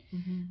weird.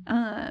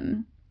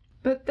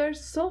 But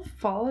there's still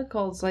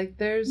follicles. Like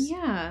there's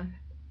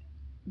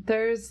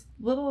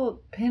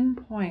little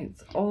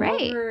pinpoints all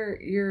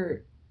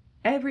over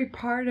every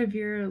part of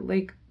your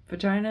like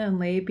vagina and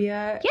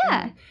labia.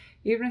 Yeah. And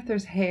even if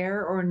there's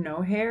hair or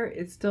no hair,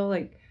 it's still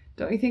like,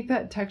 don't you think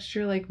that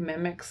texture like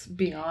mimics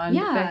beyond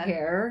the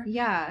hair?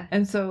 Yeah.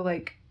 And so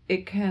like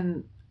it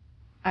can,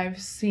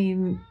 I've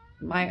seen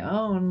my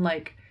own,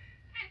 like,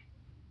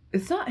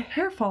 it's not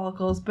hair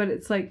follicles, but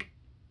it's like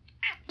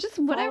just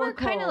whatever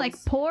kind of like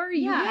pore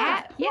you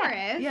have.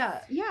 Porous.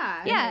 Yeah.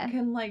 Yeah. And it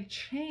can like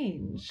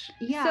change.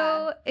 Yeah.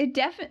 So it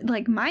definitely,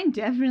 like, mine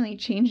definitely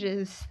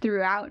changes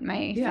throughout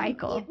my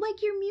cycle.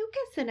 Like your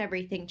mucus and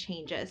everything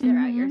changes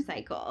throughout your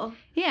cycle.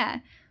 Yeah.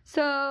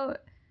 So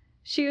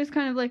she was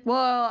kind of like,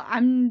 well,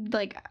 I'm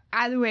like,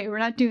 either way, we're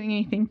not doing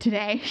anything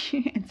today.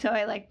 And so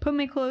I like put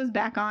my clothes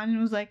back on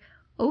and was like,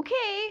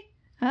 okay,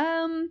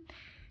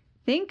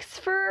 thanks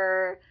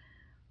for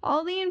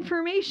all the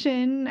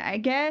information, I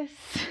guess.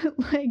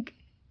 Like,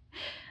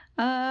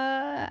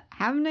 have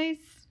a nice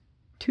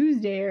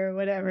Tuesday or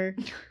whatever.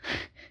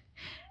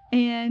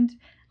 And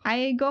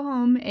I go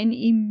home and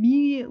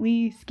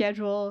immediately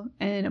schedule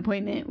an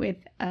appointment with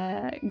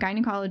a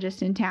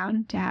gynecologist in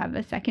town to have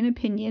a second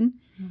opinion.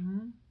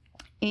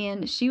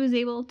 And she was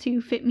able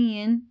to fit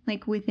me in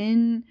like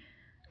within,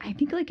 I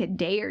think, like a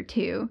day or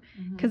two,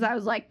 because I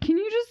was like, can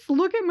you just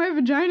look at my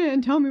vagina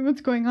and tell me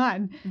what's going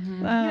on?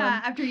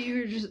 After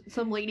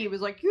some lady was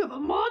like, you have a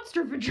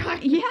monster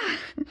vagina. Yeah.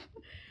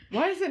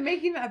 Why is it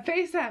making that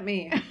face at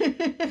me?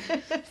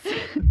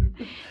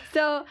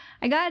 So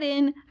I got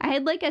in. I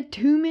had like a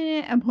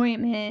 2-minute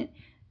appointment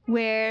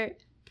where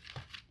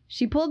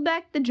she pulled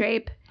back the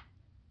drape.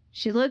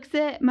 She looks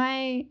at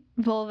my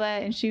vulva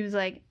and she was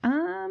like,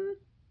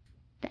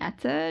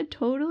 that's a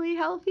totally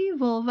healthy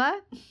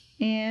vulva,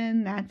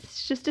 and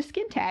that's just a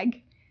skin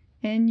tag,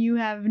 and you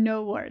have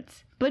no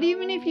warts. But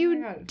even if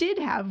you did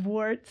have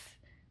warts,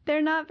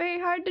 they're not very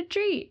hard to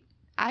treat.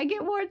 I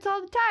get warts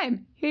all the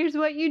time. Here's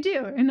what you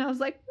do. And I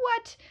was like,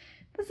 what?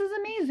 This is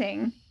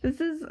amazing.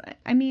 This is,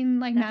 I mean,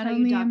 like, that's not how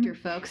only you doctor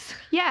folks.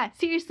 Yeah,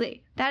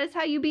 seriously. That is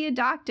how you be a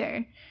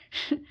doctor.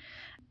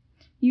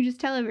 You just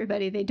tell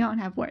everybody they don't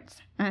have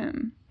warts.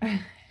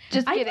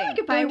 Just kidding. I feel like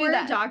if I were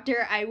a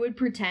doctor, I would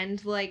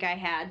pretend like I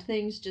had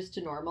things just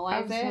to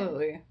normalize it.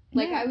 Absolutely.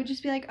 Like, I would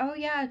just be like, oh,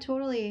 yeah,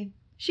 totally.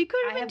 She could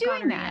have been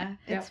doing that.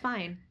 It's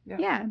fine.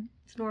 Yeah.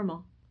 It's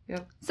normal.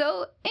 Yep.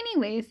 So,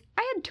 anyways,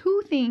 I had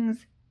 2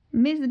 things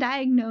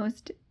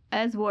misdiagnosed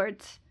as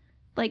warts,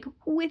 like,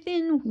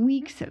 within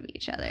weeks of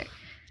each other.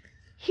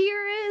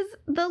 Here is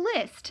the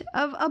list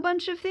of a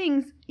bunch of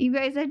things. You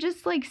guys, I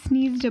just, like,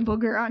 sneezed a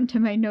booger onto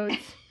my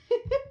notes.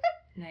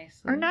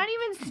 Nicely. Or not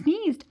even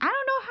sneezed. I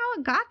don't know how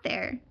it got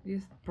there. You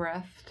just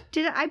breathed.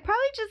 I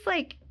probably just,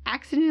 like,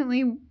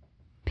 accidentally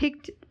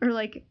picked, or,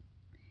 like,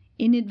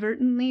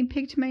 inadvertently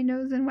picked my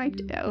nose and wiped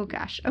it. Oh,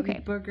 gosh. Okay.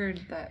 You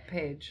boogered that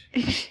page.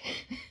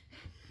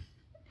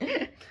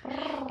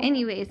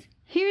 Anyways,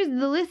 here's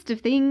the list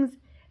of things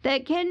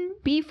that can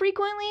be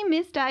frequently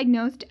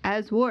misdiagnosed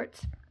as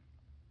warts.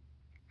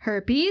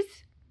 Herpes,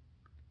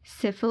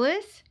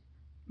 syphilis,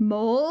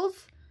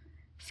 moles,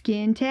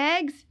 skin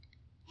tags,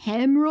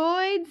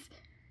 hemorrhoids,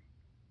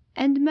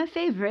 and my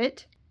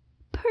favorite,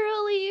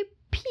 pearly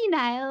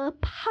penile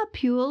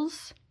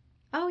papules.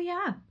 Oh,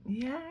 yeah.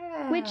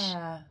 Yeah. Which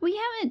we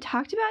haven't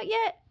talked about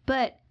yet,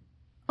 but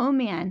oh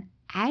man,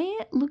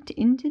 I looked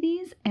into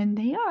these and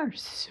they are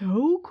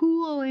so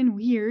cool and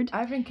weird.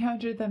 I've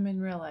encountered them in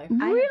real life.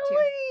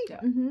 Really? Yeah.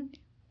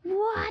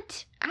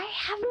 What? I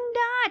have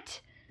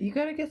not. You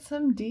gotta get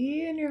some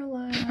D in your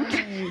life.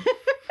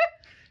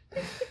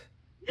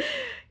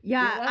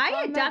 Yeah,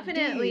 I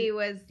definitely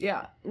was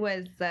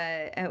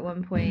at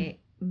one point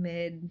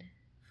mid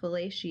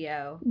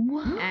fellatio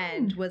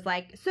and was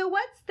like, so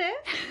what's this?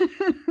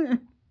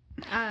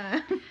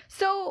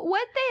 So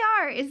what they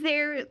are is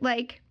they're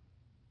like,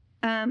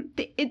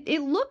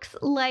 it looks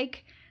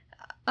like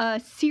a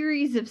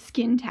series of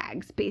skin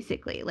tags,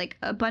 basically. Like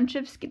a bunch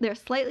of they're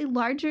slightly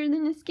larger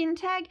than a skin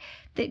tag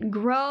that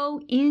grow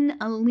in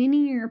a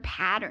linear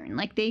pattern.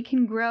 Like they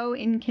can grow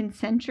in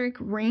concentric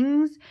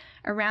rings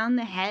around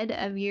the head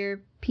of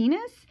your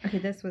penis. Okay,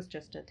 this was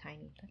just a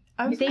tiny thing.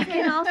 They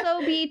can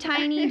also be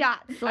tiny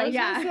dots. I Like was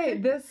gonna say,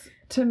 this,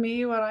 to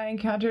me, what I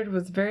encountered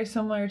was very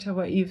similar to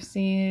what you've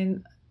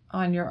seen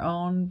on your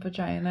own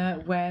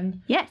vagina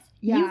when... Yes.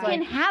 Yeah. You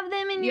can have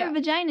them in your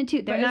vagina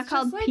too. They're But not it's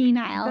called just, like,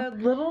 penile.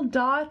 the little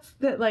dots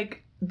that,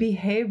 like,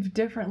 behave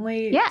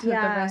differently to the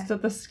rest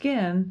of the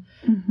skin.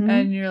 Mhm.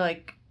 And you're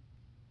like...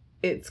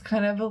 It's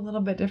kind of a little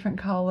bit different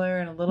color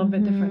and a little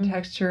bit different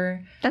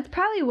texture. That's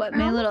probably what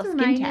my little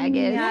skin tag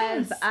is.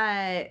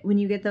 Yes. When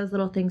you get those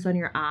little things on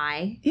your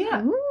eye.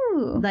 Yeah.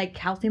 Ooh. Like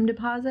calcium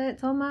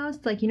deposits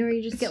almost. Like, you know, where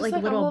you just It's get just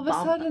like little all of a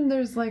bump. sudden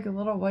there's like a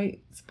little white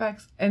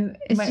specks. And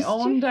It's my just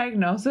own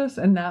diagnosis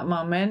in that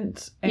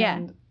moment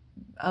and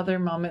other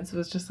moments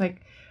was just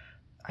like,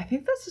 I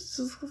think this just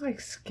looks like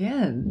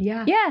skin.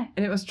 Yeah. Yeah.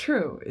 And it was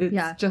true.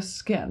 It's just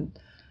skin.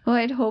 Well,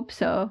 I'd hope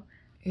so.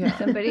 Yeah.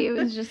 Somebody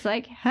was just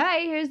like,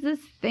 "Hi, here's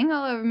this thing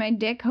all over my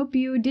dick. Hope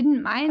you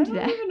didn't I mind don't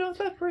that." even know if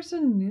that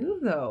person knew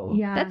though.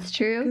 Yeah. That's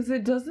true. Because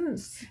it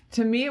doesn't,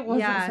 to me, it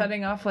wasn't Yeah.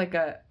 setting off like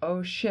a,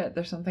 oh shit,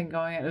 there's something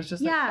going on. It was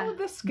just Yeah. like, oh,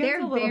 this skin's They're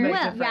a little very bit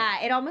different.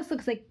 Yeah, it almost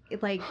looks like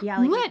like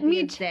Let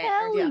me a zit or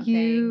tell something.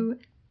 you.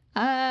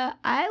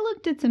 I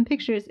looked at some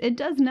pictures. It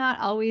does not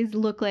always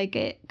look like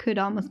it could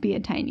almost be a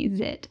tiny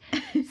zit.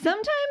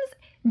 Sometimes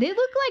they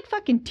look like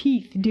fucking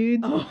teeth,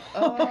 dudes.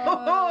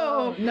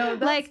 Oh, no,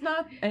 that's Like,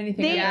 not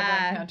anything they- I've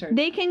ever encountered.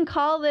 They can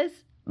call this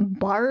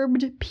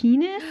barbed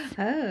penis.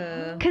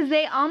 Oh. Because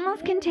they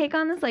almost can take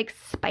on this like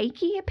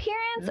spiky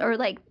appearance, or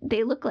like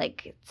they look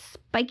like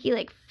spiky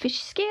like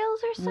fish scales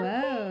or something.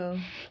 Whoa.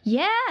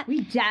 Yeah,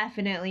 We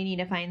definitely need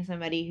to find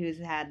somebody who's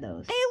had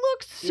those. they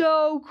look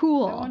so I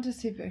cool. want to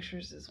see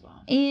pictures as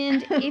well.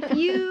 And if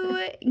you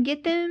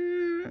get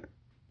them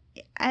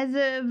as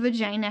a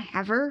vagina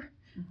haver,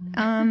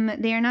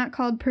 they are not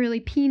called pearly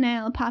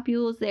penile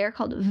papules. They are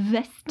called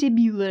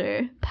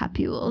vestibular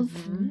papules.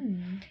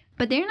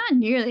 But they're not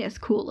nearly as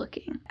cool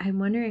looking. I'm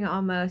wondering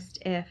almost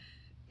if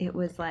it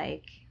was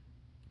like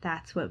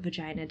that's what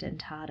vagina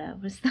dentata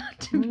was thought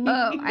to be.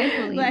 Oh, I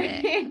believe like,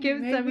 it.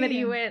 If Maybe.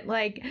 somebody went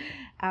like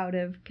out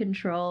of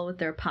control with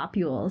their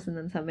papules, and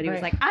then somebody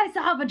was Right. like, "I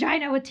saw a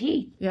vagina with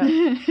teeth."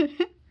 Yeah.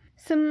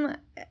 Some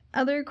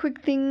other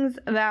quick things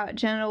about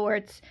genital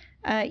warts.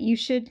 You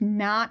should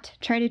not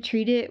try to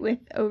treat it with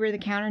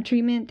over-the-counter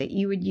treatment that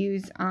you would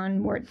use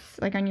on warts,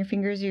 like on your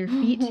fingers or your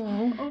feet.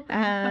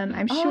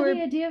 I'm sure.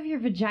 the idea of your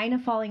vagina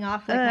falling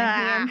off like my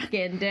hand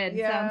skin did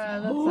Yeah,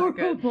 sounds that's not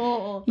good.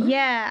 horrible.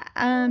 Yeah,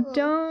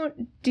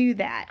 don't do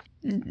that.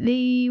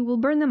 They will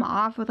burn them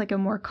off with like a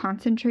more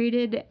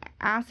concentrated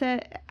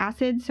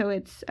acid, so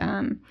it's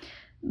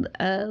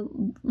a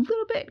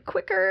little bit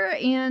quicker,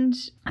 and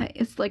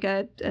it's like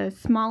a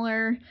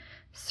smaller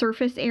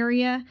surface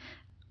area.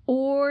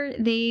 Or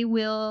they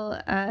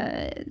will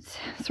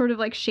sort of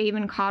like shave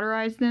and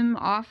cauterize them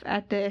off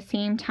at the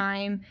same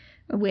time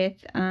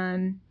with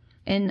an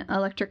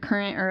electric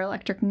current or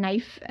electric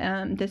knife,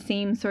 the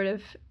same sort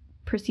of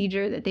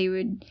procedure that they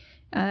would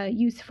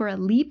use for a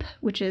leap,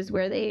 which is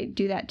where they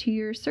do that to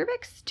your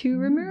cervix to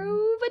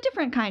remove a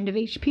different kind of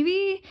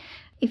HPV.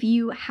 If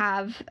you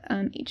have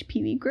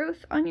HPV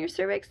growth on your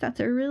cervix, that's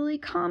a really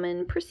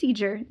common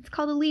procedure. It's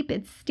called a LEEP.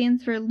 It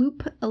stands for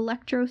Loop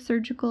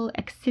Electrosurgical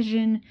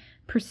Excision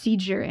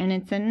Procedure, and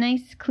it's a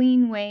nice,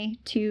 clean way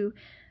to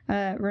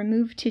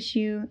remove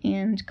tissue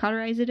and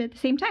cauterize it at the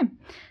same time.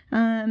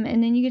 And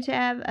then you get to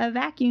have a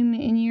vacuum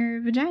in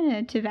your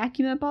vagina to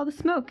vacuum up all the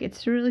smoke.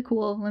 It's really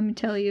cool, let me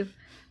tell you. I've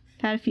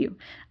had a few.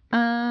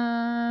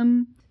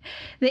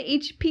 The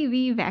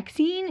HPV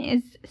vaccine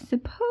is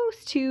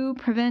supposed to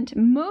prevent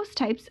most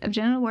types of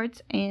genital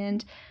warts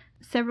and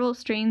several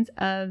strains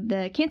of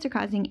the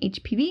cancer-causing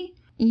HPV.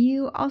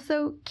 You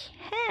also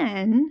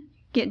can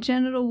get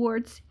genital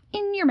warts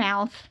in your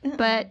mouth,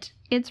 but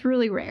it's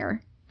really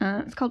rare.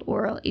 It's called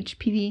oral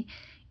HPV.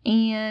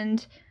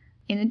 And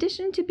in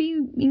addition to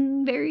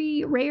being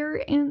very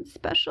rare and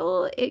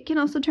special, it can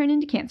also turn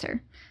into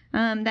cancer.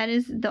 That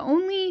is the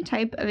only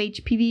type of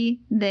HPV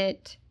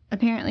that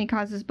apparently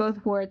causes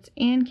both warts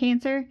and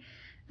cancer.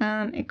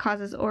 It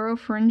causes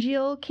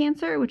oropharyngeal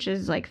cancer, which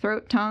is like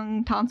throat,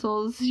 tongue,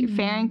 tonsils, your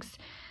pharynx.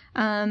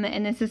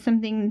 And this is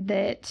something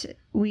that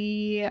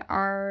we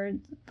are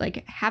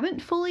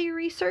haven't fully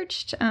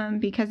researched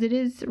because it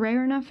is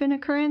rare enough in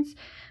occurrence.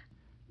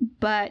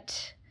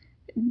 But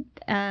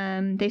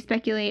they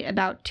speculate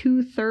about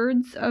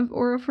 2/3 of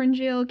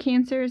oropharyngeal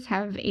cancers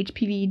have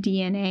HPV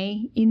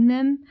DNA in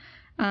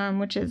them,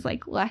 which is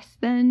like less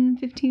than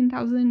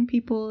 15,000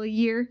 people a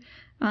year,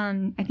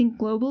 I think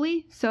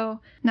globally.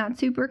 So not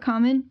super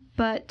common,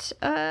 but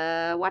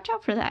watch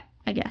out for that,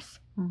 I guess.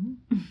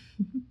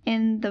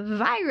 And the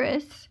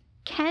virus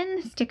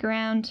can stick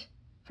around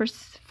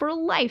for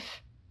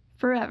life,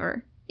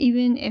 forever,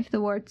 even if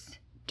the warts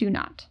do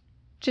not.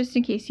 Just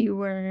in case you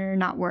were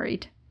not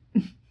worried.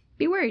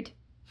 Be worried.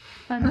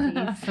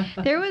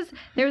 Funsies. There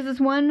was this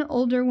one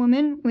older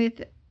woman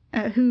with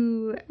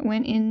who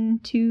went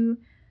into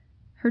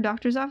her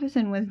doctor's office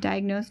and was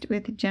diagnosed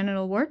with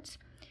genital warts,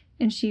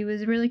 and she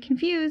was really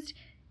confused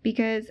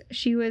because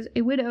she was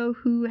a widow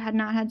who had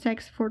not had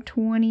sex for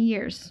 20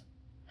 years.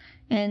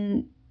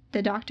 And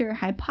the doctor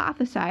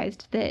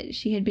hypothesized that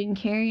she had been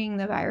carrying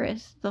the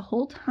virus the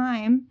whole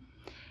time,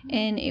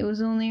 and it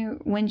was only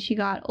when she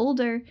got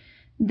older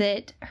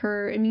that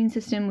her immune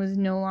system was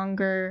no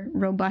longer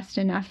robust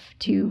enough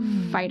to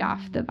fight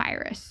off the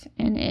virus,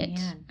 and it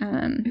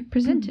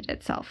presented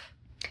itself.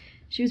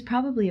 She was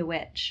probably a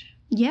witch.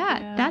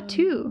 Yeah, that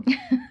too.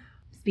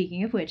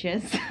 Speaking of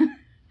witches,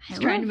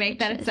 just trying to make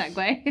that a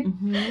segue.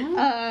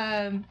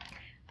 Mm-hmm.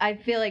 I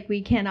feel like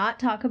we cannot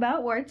talk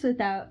about warts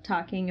without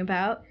talking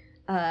about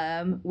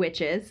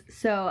witches.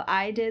 So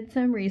I did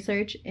some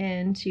research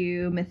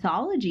into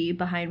mythology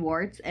behind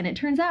warts, and it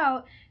turns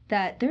out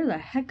that there's a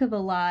heck of a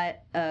lot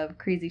of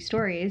crazy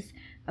stories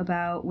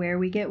about where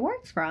we get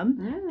warts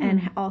from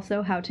and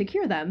also how to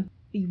cure them.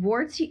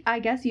 Warts, I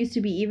guess, used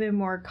to be even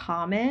more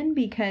common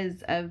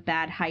because of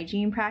bad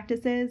hygiene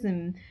practices,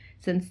 and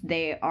since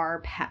they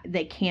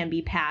can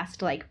be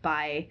passed like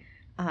by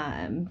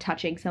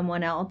touching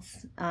someone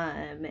else,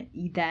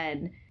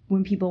 then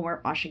when people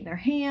weren't washing their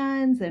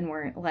hands and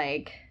weren't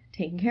like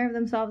taking care of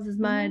themselves as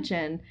much,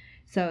 and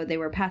so they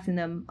were passing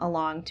them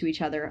along to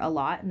each other a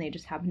lot, and they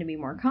just happened to be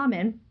more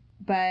common.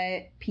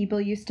 But people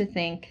used to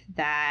think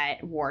that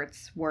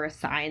warts were a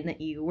sign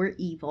that you were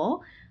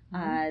evil.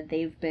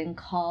 They've been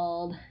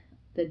called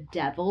the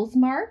devil's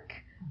mark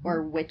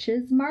or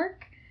witch's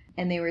mark,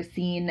 and they were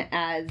seen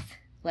as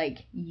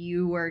like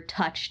you were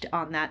touched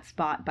on that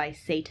spot by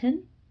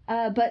Satan.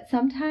 But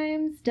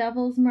sometimes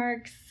devil's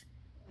marks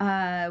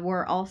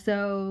were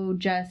also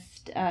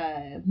just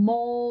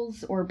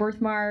moles or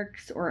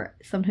birthmarks, or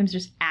sometimes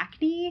just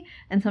acne,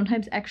 and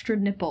sometimes extra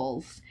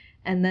nipples.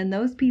 And then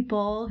those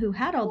people who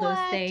had all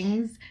those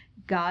things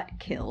got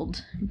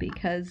killed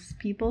because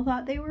people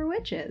thought they were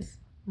witches.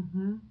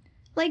 Mm-hmm.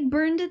 Like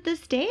burned at the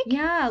stake?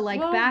 Yeah,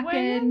 like back when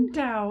in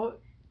doubt,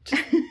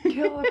 just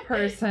kill a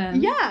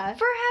person. Yeah.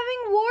 For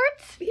having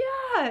warts?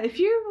 Yeah, if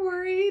you're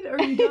worried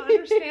or you don't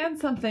understand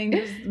something,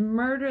 just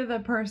murder the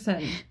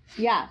person.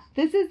 Yeah,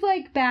 this is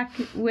like back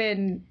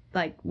when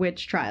like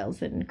witch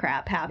trials and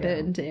crap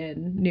happened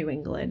in New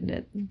England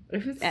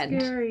If it's and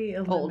scary,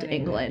 Old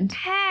eliminate England.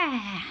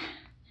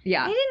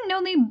 Yeah. I didn't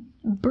know they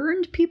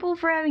burned people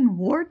for having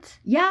warts.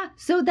 Yeah,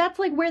 so that's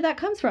like where that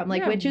comes from.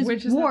 Like witches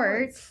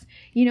warts.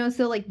 You know,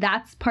 so like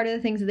that's part of the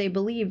things that they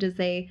believed is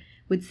they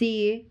would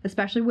see,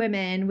 especially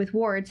women with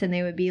warts, and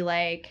they would be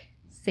like,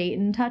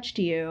 Satan touched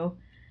you.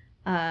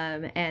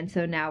 And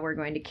so now we're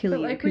going to kill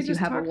you because you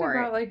have a wart.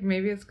 About, like,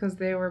 maybe it's because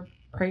they were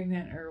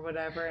pregnant or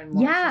whatever and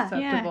more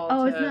susceptible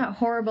Oh, to... isn't that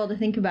horrible to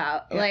think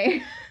about? Yeah.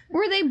 Like,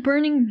 were they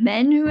burning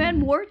men who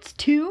had warts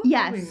too?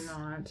 yes.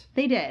 Probably not.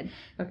 They did.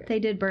 Okay. They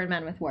did burn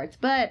men with warts,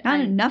 but Not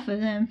enough of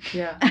them.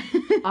 Yeah.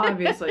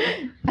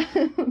 Obviously.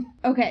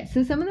 Okay,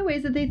 so some of the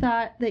ways that they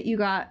thought that you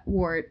got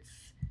warts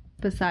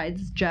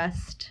besides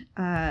just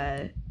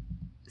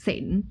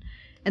Satan,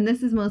 and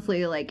this is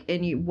mostly like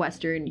in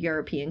Western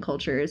European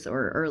cultures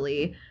or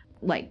early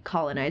like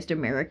colonized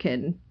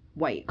American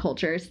white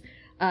cultures,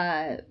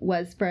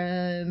 was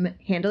from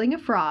handling a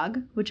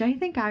frog, which I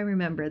think I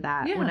remember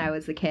that when I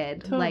was a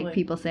kid. Totally. Like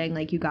people saying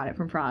like you got it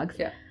from frogs.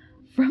 Yeah.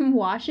 From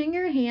washing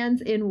your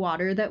hands in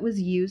water that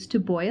was used to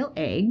boil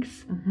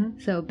eggs. Mm-hmm.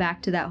 So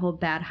back to that whole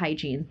bad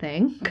hygiene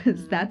thing,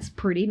 because that's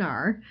pretty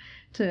gnar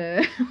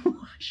to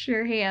wash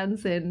your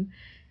hands in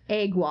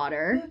egg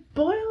water.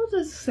 Boiled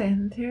is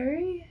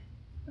sanitary,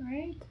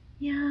 right?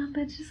 Yeah,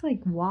 but just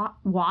like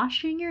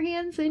washing your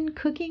hands in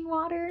cooking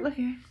water,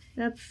 Okay.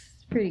 that's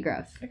pretty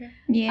gross. Okay.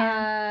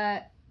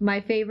 Yeah. My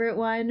favorite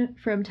one,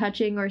 from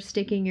touching or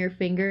sticking your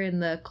finger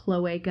in the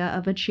cloaca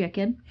of a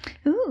chicken.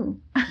 Ooh.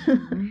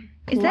 Mm-hmm.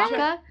 Is that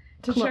Cloaca?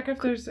 To check if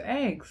there's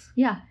eggs,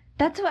 Yeah,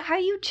 that's how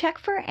you check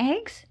for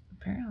eggs?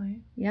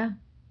 apparently. yeah.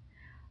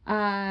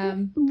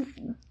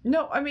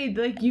 No, I mean,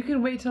 like, you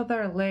can wait till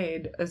they're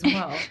laid as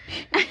well.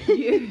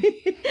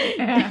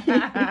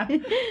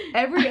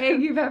 Every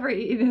egg you've ever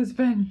eaten has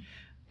been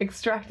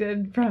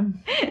extracted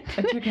from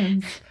a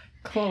chicken's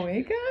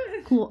cloaca?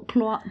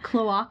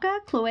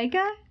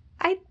 Cloaca?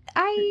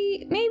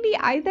 I maybe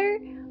either,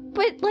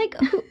 but like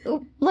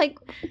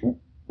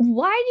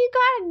why do you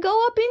gotta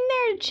go up in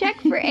there to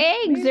check for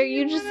eggs? Maybe Are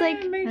you just wanna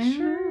like make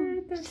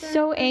sure that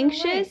so they're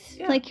anxious?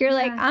 awake. Like you're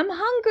like, Yeah. I'm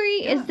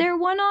hungry. Yeah. Is there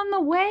one on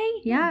the way?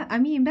 Yeah, I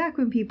mean, back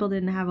when people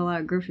didn't have a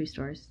lot of grocery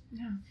stores.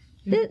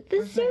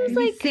 This seems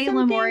Maybe like Salem,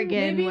 something-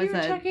 Oregon Maybe was you're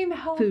a checking the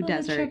health food of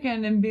desert. the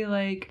chicken and be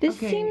like, This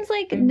okay, seems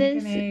like are you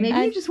this- making eggs? Maybe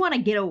I- you just want to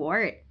get a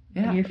wart.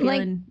 Yeah. And you're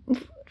feeling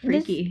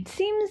freaky. This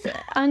seems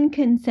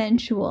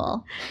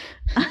unconsensual.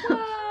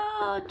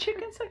 Well,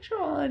 chicken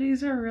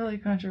sexualities are really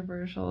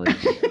controversial.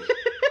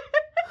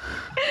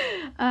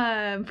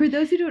 For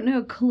those who don't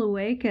know,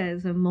 cloaca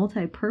is a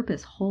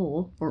multi-purpose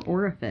hole or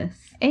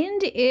orifice.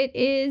 And it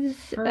is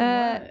For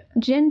what?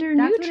 gender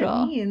That's neutral.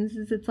 what it means.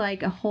 Is it's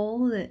like a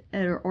hole that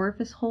an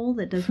orifice hole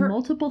that does For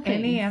multiple things.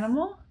 Any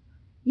animal?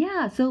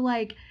 Yeah. So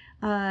like,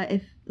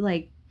 if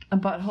like, A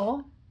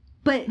butthole?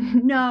 but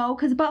no,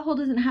 because a butthole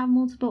doesn't have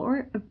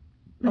multiple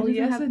Oh,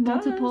 yes, it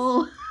does.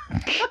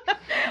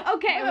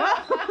 Okay,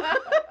 well,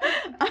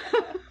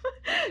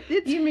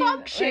 its You mean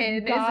function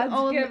like God's is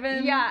only,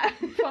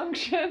 given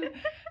function.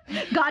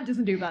 God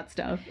doesn't do that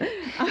stuff.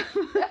 God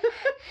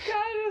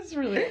is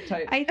really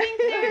uptight. I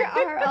think there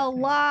are a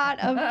lot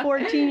of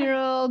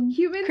 14-year-old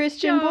Humans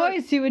Christian don't-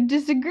 boys who would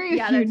disagree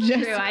Yeah, with you. that's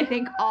Jessica. true. I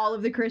think all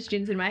of the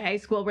Christians in my high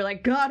school were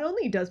like, God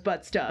only does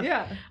butt stuff.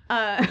 Yeah.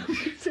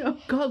 So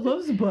God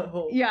loves a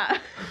butthole. yeah,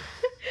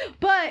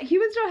 but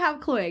humans don't have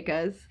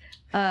cloacas.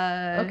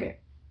 Okay.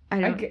 I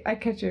don't. I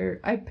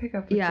pick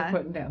up what Yeah. you're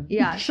putting down.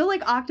 Yeah, so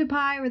like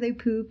octopi where they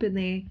poop and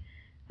they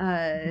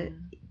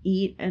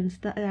eat and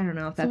stuff. I don't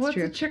know if So that's what's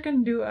true. a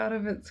chicken do out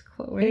of its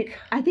cloaca?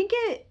 I think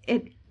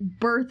it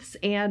births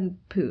and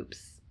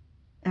poops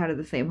out of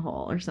the same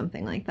hole or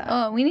something like that.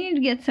 Oh, we need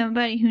to get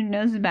somebody who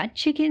knows about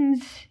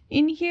chickens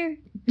in here.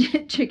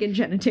 Chicken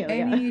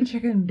genitalia. Any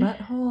chicken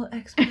butthole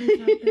experts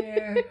out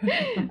there?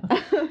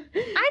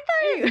 I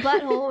thought his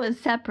butthole was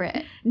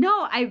separate.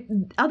 No,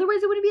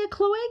 otherwise it wouldn't be a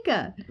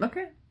cloaca.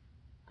 Okay.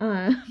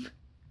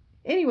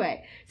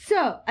 Anyway,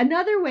 so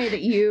another way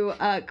that you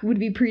would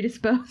be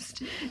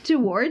predisposed to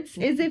warts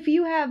is if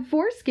you have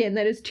foreskin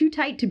that is too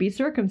tight to be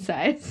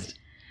circumcised.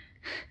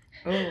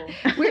 Oh.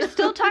 We're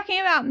still talking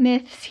about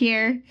myths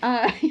here.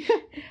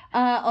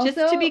 Also,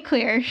 Just to be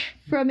clear.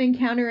 from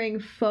encountering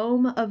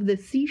foam of the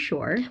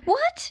seashore,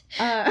 What?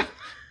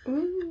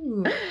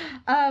 Ooh.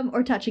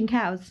 or touching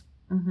cows.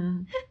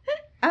 Mm-hmm.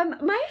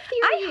 My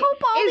theory I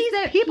hope all is these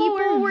that people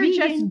were vegan.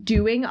 just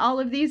doing all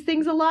of these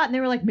things a lot, and they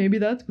were like, maybe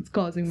that's what's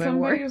causing my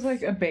Somebody warts. was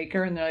like a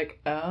baker, and they're like,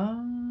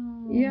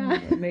 oh, Yeah.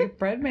 make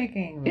bread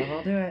making.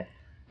 That'll do it.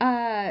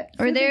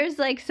 Or there's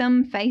like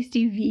some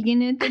feisty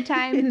vegan at the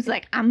time who's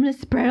like, I'm gonna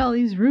spread all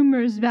these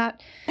rumors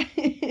about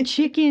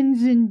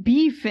chickens and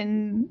beef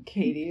and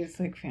Katie is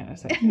like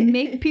fantasizing.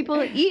 make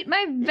people eat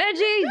my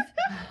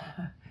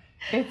veggies.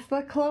 It's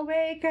the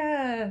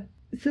cloaca.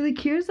 So the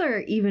cures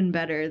are even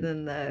better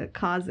than the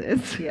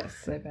causes.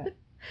 Yes, I bet.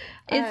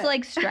 It's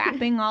like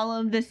strapping all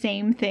of the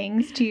same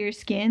things to your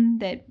skin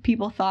that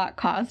people thought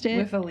caused it.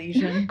 With a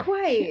lesion.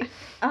 Quite.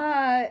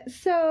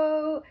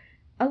 So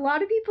a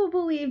lot of people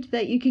believed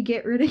that you could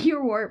get rid of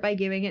your wart by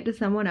giving it to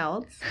someone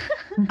else,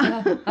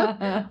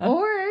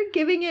 or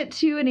giving it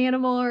to an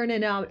animal or an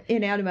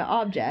inanimate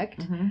object.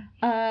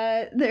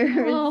 Mm-hmm. There's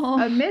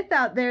Oh. a myth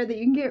out there that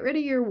you can get rid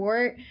of your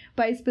wart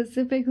by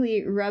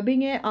specifically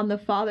rubbing it on the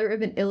father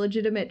of an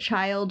illegitimate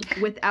child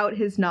without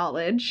his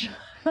knowledge.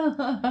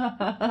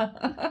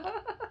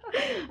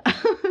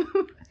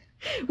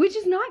 Which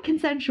is not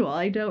consensual.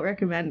 I don't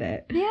recommend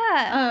it.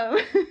 Yeah.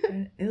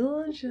 An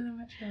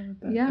illegitimate child.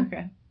 Yeah.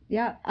 Okay.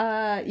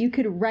 Yeah. You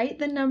could write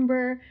the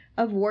number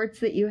of warts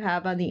that you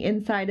have on the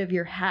inside of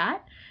your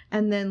hat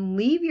and then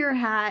leave your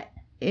hat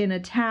in a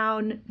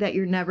town that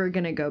you're never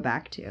going to go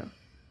back to.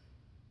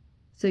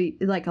 So,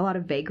 like, a lot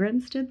of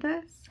vagrants did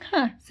this.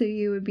 Huh. So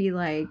you would be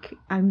like,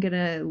 I'm going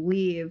to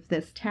leave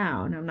this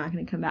town. I'm not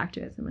going to come back to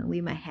it. So I'm going to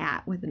leave my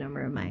hat with the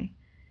number of my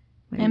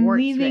I'm warts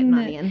leaving written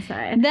on the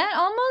inside. That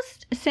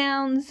almost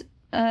sounds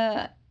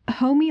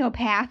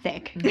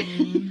homeopathic.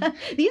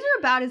 Mm-hmm. These are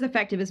about as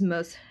effective as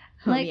most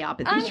Like,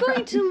 homeopathy I'm going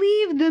drugs. to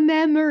leave the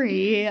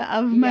memory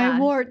of my Yeah.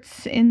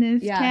 warts in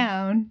this Yeah.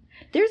 town.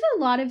 There's a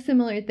lot of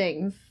similar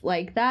things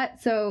like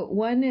that. So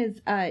one is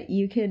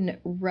you can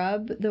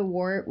rub the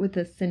wart with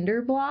a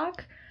cinder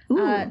block,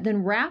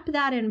 then wrap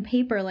that in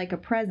paper like a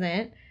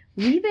present,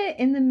 leave it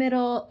in the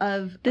middle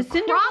of The a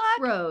cinder block?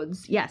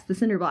 crossroads. Yes, the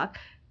cinder block.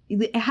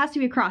 It has to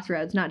be a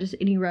crossroads, not just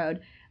any road.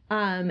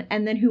 And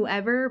then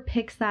whoever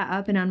picks that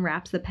up and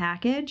unwraps the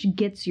package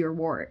gets your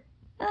wart,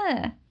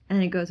 and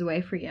it goes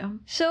away for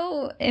you.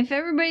 So if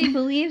everybody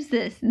believes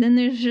this, then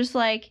there's just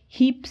like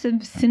heaps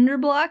of cinder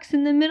blocks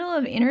in the middle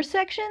of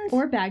intersections?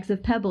 Or bags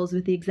of pebbles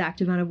with the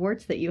exact amount of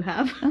warts that you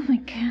have. Oh my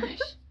gosh.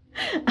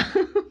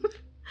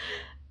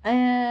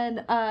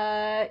 And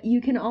you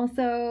can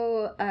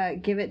also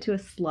give it to a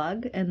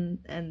slug, and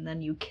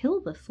then you kill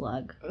the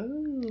slug.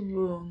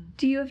 Ooh.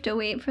 Do you have to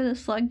wait for the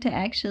slug to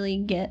actually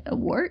get a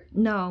wart?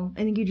 No,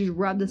 I think you just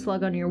rub the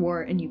slug on your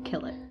wart and you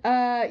kill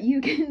it.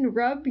 You can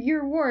rub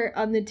your wart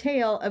on the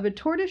tail of a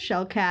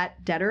tortoiseshell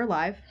cat, dead or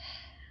alive.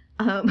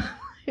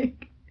 It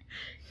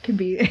could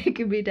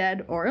be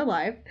dead or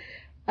alive.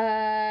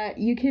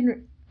 You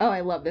can. Oh,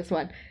 I love this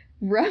one.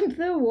 Rub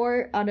the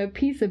wart on a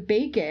piece of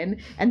bacon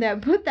and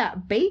then put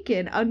that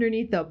bacon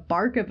underneath the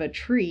bark of a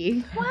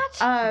tree.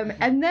 What?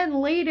 And then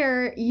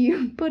later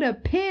you put a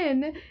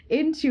pin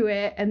into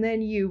it and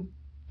then you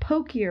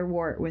poke your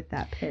wart with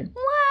that pin.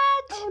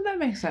 What? Oh, that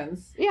makes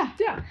sense. Yeah.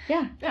 Yeah.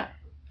 Yeah. Yeah.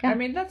 Yeah. I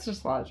mean, that's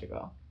just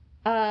logical.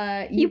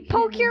 You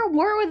poke your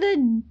wart with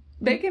a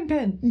Bacon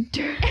pin.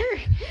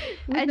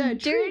 with a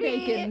tree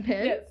bacon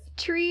pin. Yes.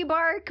 tree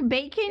bark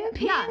bacon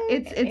pin. Yeah,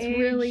 it's Aged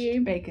really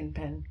bacon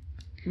pin.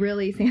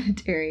 really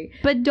sanitary.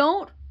 But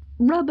don't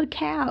rub a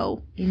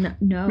cow.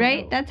 No,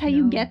 Right? That's how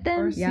you get them?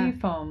 Or Yeah. sea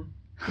foam.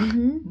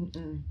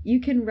 Mm-hmm. You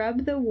can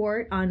rub the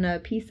wart on a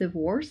piece of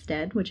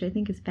worsted, which I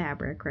think is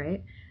fabric,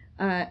 right?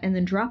 And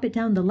then drop it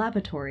down the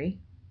lavatory.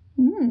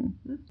 Mm.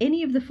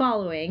 Any of the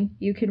following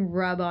you can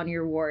rub on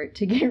your wart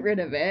to get rid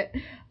of it.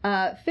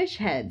 Fish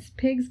heads,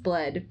 pig's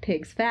blood,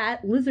 pig's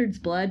fat, lizard's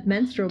blood,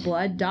 menstrual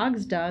blood,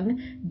 dog's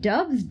dung,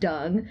 dove's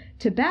dung,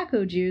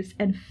 tobacco juice,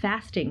 and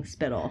fasting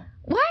spittle.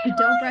 Why do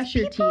Don't all brush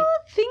these your people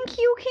think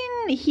you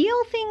can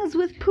heal things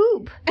with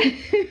poop?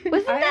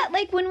 Wasn't that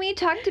like when we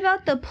talked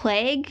about the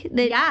plague?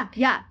 That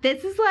yeah.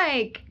 This is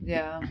like,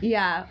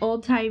 Yeah.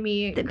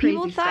 old-timey that crazy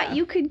people thought stuff.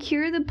 you could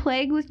cure the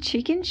plague with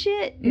chicken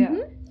shit? Yeah.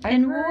 I've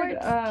And heard,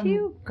 warts,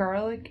 too.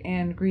 garlic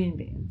and green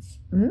beans.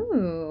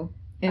 Ooh.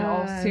 In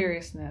all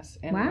seriousness,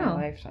 in my wow.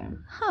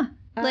 lifetime. Huh.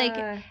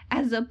 Like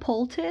as a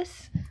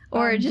poultice?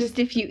 Or just just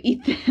if you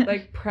eat them?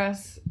 Like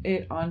press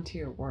it onto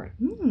your wart.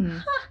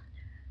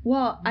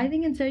 Well, I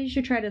think instead you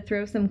should try to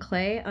throw some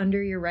clay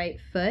under your right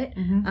foot,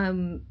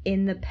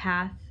 in the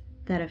path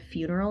that a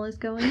funeral is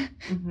going.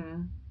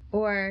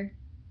 Or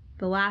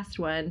the last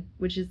one,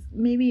 which is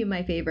maybe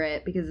my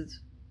favorite because it's,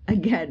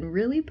 again,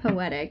 really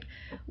poetic.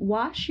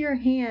 Wash your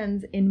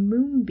hands in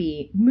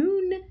moonbeams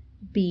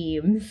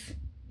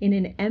in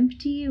an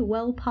empty,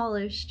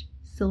 well-polished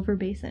silver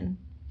basin.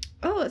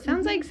 Oh, it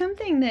sounds like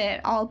something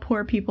that all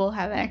poor people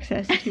have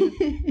access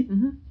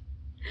to.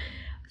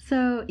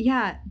 So,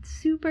 yeah,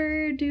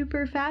 super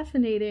duper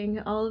fascinating.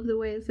 All of the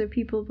ways that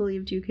people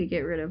believed you could get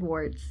rid of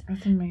warts.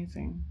 That's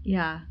amazing.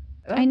 Yeah.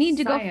 I need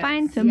to go Science.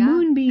 find some Yeah.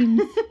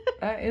 moonbeams.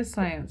 That is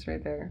science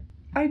right there.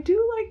 I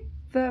do like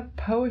the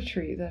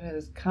poetry that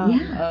has come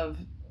of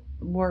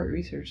wart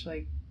research,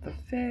 like the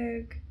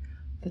fig,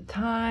 the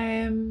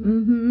thyme,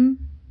 Mm-hmm.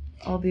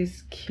 all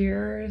these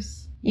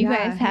cures. You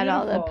Yeah, guys had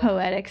all the beautiful.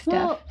 poetic stuff.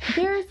 Well,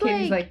 there's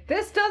Katie's like,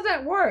 this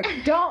doesn't work.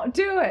 Don't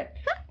do it.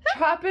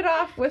 Chop it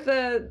off with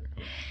a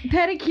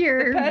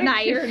pedicure, pedicure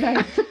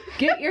knife.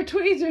 Get your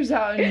tweezers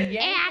out and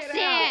yank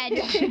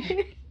it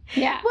Acid!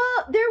 Yeah.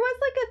 Well, there was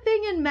like a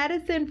thing in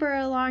medicine for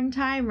a long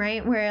time,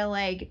 right? Where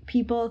like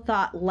people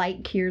thought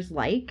like cures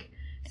like.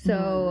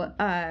 So,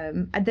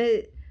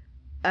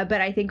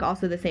 but I think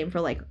also the same for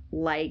like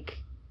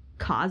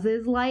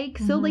causes like.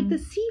 So like the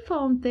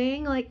seafoam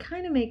thing like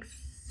kind of makes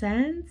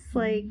sense.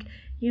 Like,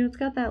 you know, it's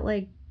got that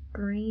like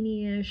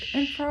grainy-ish.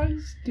 And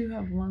frogs do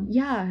have lumps.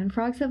 Yeah, and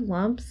frogs have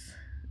lumps.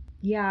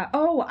 Yeah.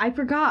 Oh, I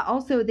forgot.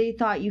 Also, they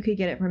thought you could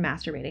get it from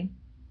masturbating.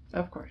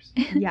 Of course.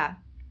 Yeah.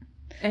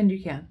 And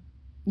you can.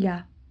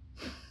 Yeah.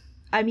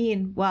 I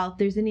mean, well, if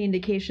there's any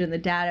indication, the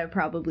data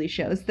probably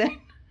shows that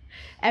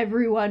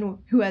everyone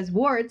who has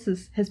warts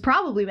has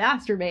probably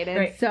masturbated.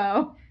 Right.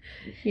 So,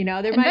 you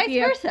know, there And might vice be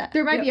versa.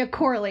 there might be a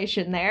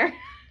correlation there.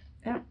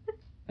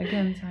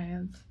 Again,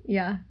 science.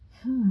 Yeah.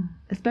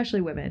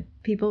 Especially women.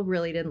 People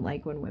really didn't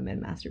like when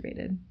women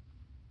masturbated.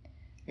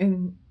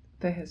 In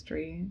the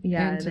history.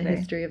 Yeah, and the today.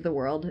 history of the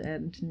world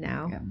and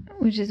now. Yeah.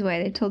 Which is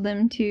why they told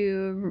them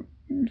to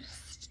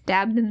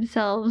stab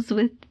themselves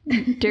with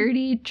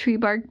dirty tree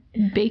bark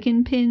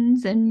bacon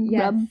pins and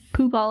Yes. rub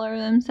poop all over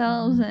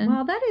themselves. And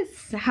Well, that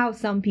is how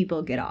some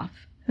people get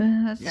off.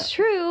 that's Yep.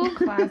 true.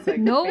 Classic.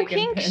 No bacon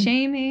kink pin.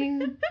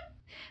 shaming.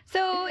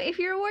 So, if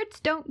your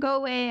warts don't go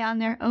away on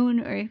their own,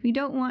 or if you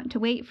don't want to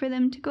wait for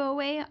them to go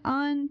away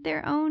on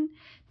their own,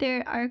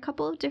 there are a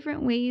couple of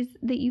different ways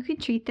that you could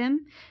treat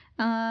them.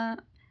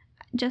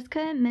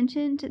 Jessica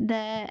mentioned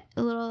the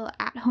little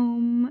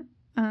at-home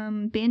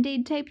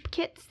Band-Aid type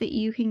kits that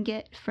you can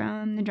get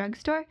from the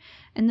drugstore,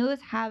 and those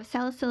have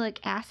salicylic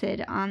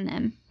acid on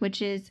them,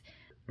 which is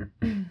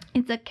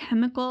it's a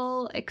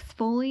chemical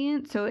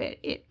exfoliant, so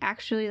it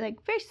actually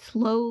like very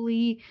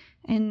slowly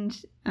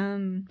and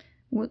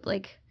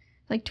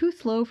like too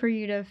slow for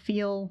you to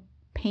feel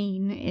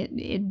pain.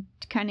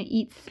 It kind of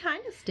eats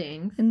Kind of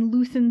stings. and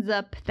loosens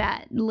up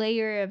that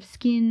layer of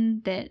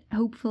skin that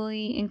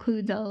hopefully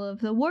includes all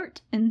of the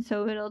wart, and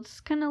so it'll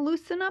just kind of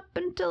loosen up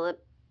until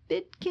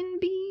it can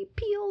be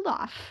peeled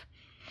off.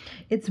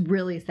 It's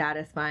really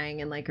satisfying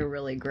in like a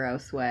really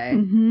gross way.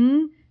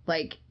 Mm-hmm.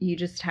 Like you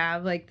just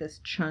have like this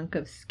chunk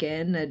of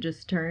skin that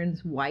just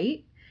turns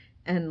white.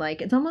 And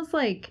like it's almost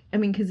like, I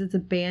mean, because it's a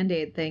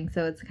Band-Aid thing,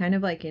 so it's kind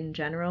of like in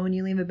general when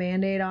you leave a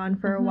Band-Aid on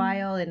for a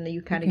while and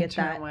you kind of You get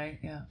can turn that away,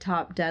 yeah.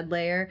 top dead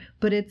layer,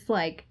 but it's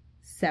like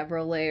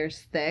several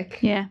layers thick.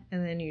 Yeah.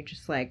 And then you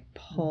just like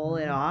pull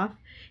it off.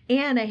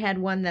 And I had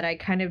one that I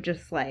kind of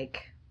just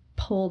like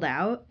pulled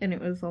out, and it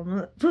was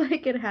almost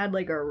like it had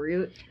like a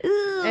root.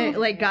 And it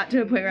like got to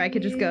a point where I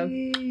could just go.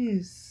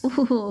 Jeez.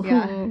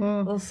 Yeah.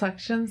 Little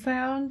suction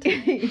sound.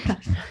 Yeah.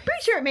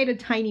 Pretty sure it made a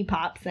tiny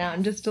pop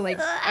sound just to like,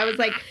 I was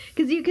like,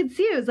 because you could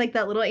see it was like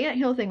that little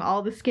anthill thing.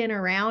 All the skin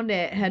around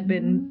it had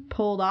been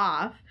pulled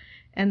off,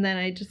 and then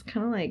I just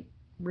kind of like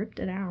ripped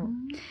it out.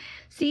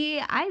 See,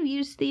 I've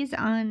used these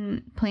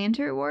on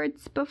plantar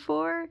warts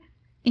before,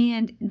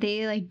 and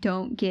they like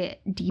don't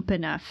get deep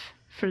enough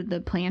for the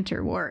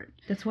plantar wart.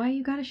 That's why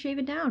you gotta shave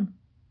it down.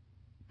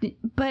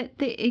 but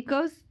it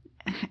goes.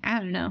 I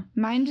don't know.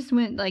 Mine just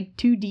went like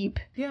too deep.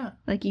 Yeah.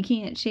 Like you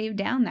can't shave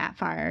down that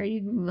far.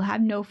 You will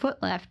have no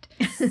foot left.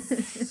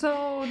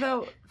 So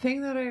the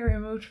thing that I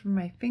removed from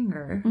my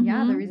finger,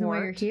 Yeah, the Mhm. reason why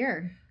you're Wart.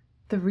 here.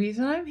 the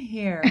reason I'm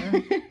here,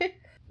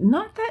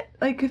 not that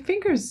like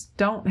fingers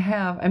don't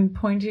have. I'm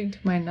pointing to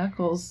my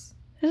knuckles.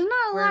 There's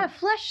not a Where- lot of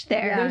flesh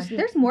there. Yeah,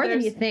 there's more than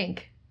there's- you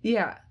think.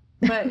 Yeah,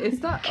 but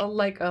it's not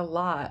like a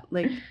lot.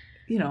 Like,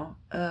 you know,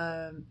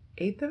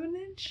 1/8 of an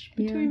inch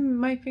between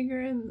my finger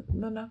and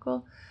the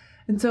knuckle.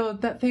 And so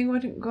that thing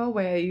wouldn't go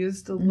away. I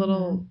used a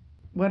little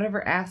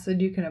whatever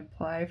acid you can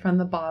apply from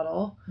the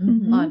bottle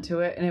Mhm. onto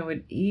it, and it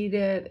would eat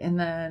it and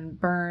then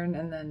burn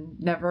and then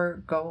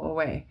never go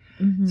away.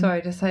 Mm-hmm. So I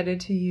decided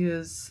to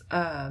use,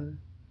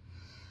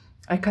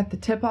 I cut the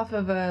tip off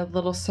of a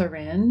little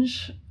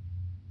syringe,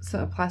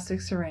 so a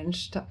plastic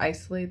syringe to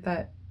isolate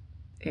that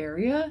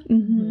area.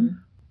 Mm-hmm.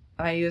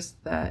 I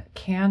used that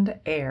canned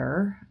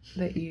air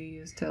that you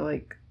use to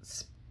like,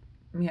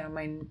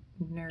 my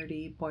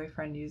nerdy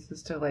boyfriend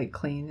uses to like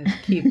clean his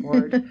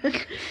keyboard.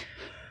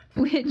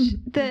 Which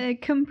the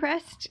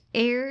compressed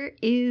air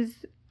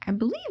is, I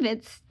believe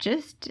it's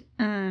just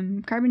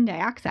carbon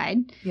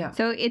dioxide. Yeah.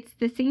 So it's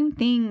the same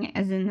thing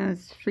as in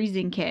those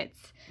freezing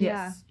kits.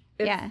 Yes.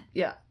 It's-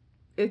 Yeah.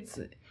 It's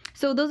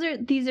So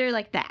these are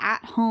like the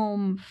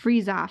at-home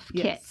freeze-off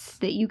Yes. kits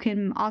that you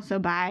can also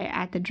buy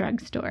at the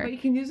drugstore. but you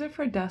can use it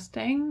for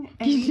dusting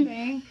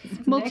anything.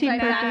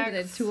 Multi-purpose.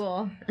 Knickknacks,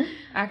 tool.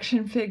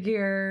 action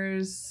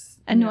figures.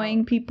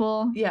 Annoying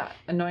people. Yeah,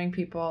 annoying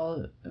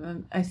people.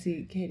 I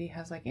see Katie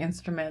has like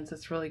instruments.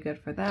 It's really good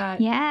for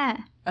that. Yeah.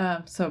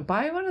 So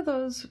buy one of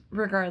those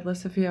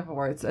regardless if you have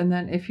warts. And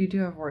then if you do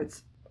have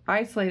warts,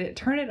 isolate it,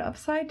 turn it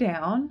upside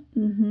down,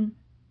 Mm-hmm.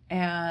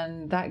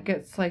 and that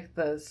gets like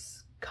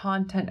this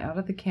content out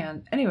of the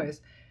can. Anyways,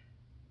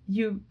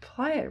 you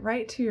apply it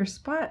right to your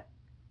spot,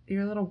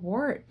 your little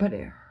wart, but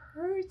it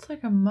hurts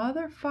like a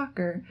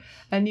motherfucker.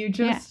 And you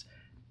just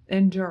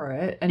endure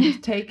it and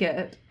just take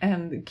it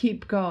and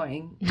keep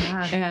going.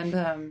 Yeah.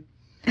 And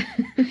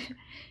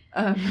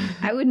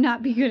I would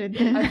not be good at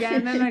this.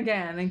 again and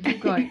again and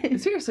keep going.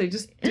 Seriously,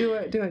 just do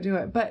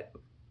it. But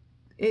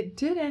it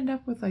did end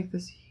up with like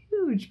this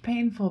huge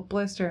painful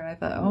blister, and I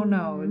thought, oh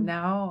no,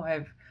 now I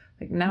have to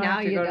you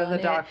go to done the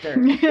it. doctor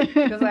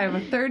because I have a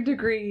 3rd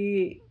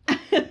degree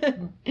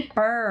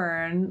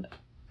burn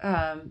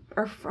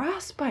or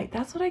frostbite.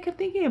 That's what I kept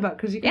thinking about,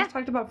 because you guys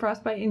talked about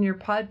frostbite in your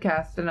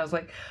podcast, and I was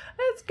like,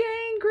 it's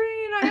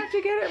gangrene, I have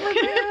to get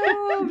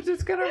it removed,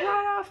 it's gonna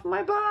run off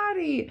my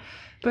body.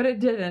 But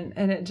it didn't,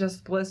 and it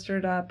just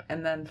blistered up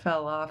and then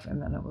fell off,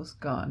 and then it was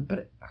gone. But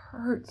it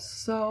hurt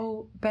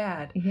so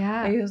bad.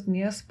 Yeah. I used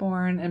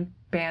Neosporin and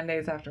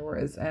Band-Aids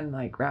afterwards and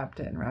like wrapped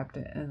it,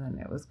 and then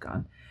it was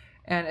gone.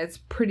 And it's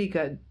pretty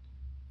good.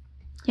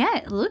 Yeah,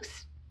 it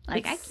looks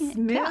like It's I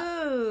can't tell.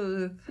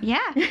 smooth.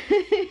 Yeah.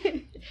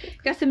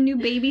 Got some new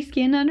baby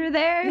skin under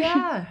there.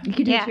 Yeah. You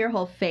could do it Yeah. to your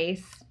whole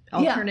face. Yeah.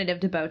 Alternative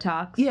to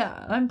Botox.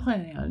 Yeah, I'm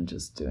planning on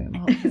just doing the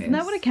whole face. Isn't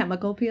that what a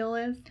chemical peel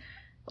is?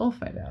 We'll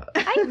find out.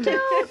 I don't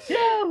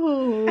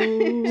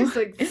know. Just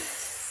like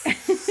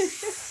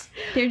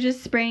They're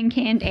just spraying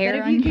canned air But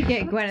if on you could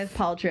get Gwyneth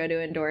Paltrow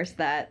to endorse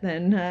that,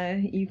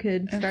 then you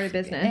could start a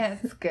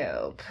business.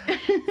 Scope.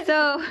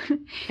 So,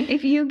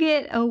 if you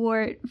get a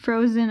wart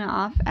frozen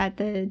off at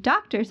the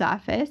doctor's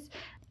office,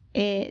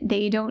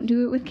 they don't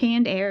do it with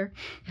canned air.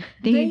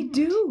 They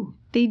do.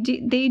 They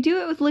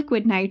do it with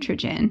liquid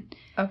nitrogen.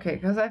 Okay,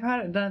 because I've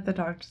had it done at the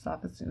doctor's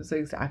office, and it was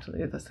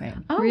exactly the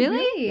same. Oh,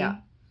 Really? Yeah.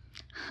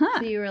 Huh?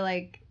 So you were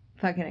like,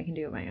 fuck it, I can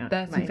do it my own.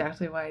 That's my-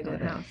 exactly why I did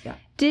it. house. Yeah.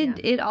 Did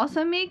it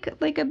also make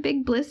like a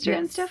big blister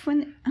and Yes. stuff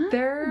when?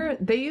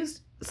 They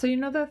used, so you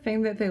know the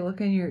thing that they look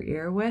in your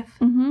ear with?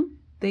 Mm-hmm.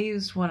 They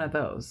used one of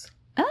those.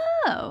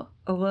 Oh.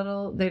 A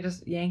little, they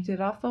just yanked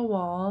it off the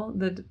wall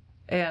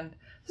and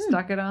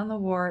stuck it on the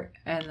wart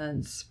and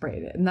then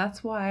sprayed it. And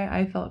that's why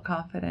I felt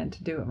confident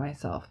to do it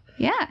myself.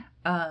 Yeah.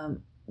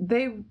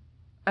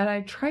 And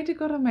I tried to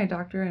go to my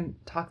doctor and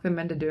talk them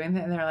into doing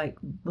that, and they're like,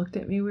 looked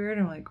at me weird,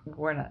 and I'm like,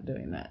 we're not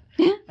doing that.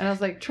 And I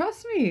was like,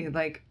 trust me,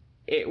 like,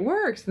 it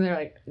works. And they're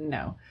like,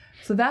 no.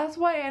 So that's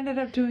why I ended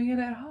up doing it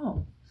at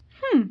home.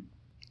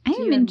 I So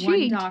am you had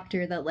intrigued. one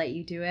doctor that let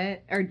you do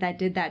it, or that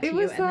did that to It you,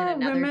 was and then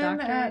another women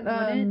doctor at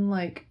wouldn't?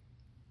 like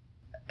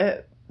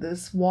at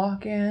this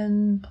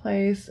walk-in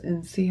place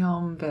in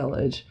Seahome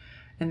Village,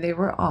 and they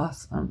were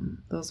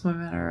awesome. Those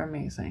women are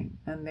amazing,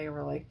 and they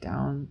were like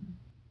down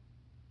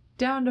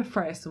to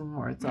fry some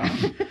warts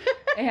off.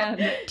 And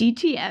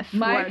DTF.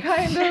 my warts.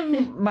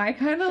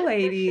 kind of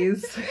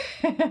ladies.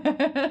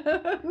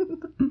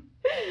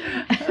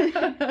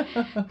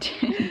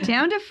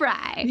 Down to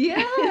fry.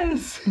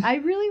 Yes. I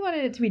really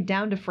wanted it to be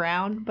down to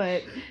frown,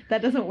 but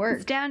that doesn't work.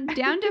 It's down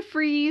to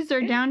freeze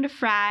or down to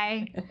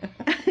fry.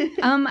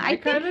 My I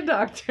kind of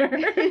doctor.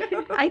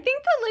 I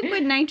think the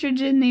liquid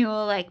nitrogen they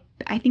will like.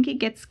 I think it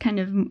gets kind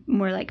of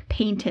more like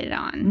painted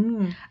on.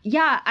 Mm.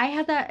 Yeah, I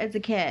had that as a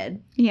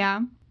kid.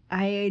 Yeah.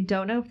 I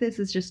don't know if this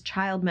is just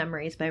child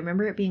memories, but I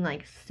remember it being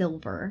like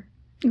silver.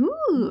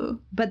 Ooh.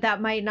 But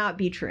that might not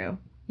be true.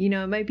 You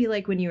know, it might be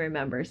like when you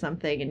remember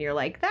something and you're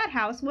like, that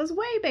house was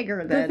way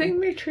bigger than... The thing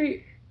they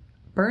treat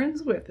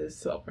burns with is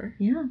silver.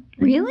 Yeah.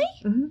 Really?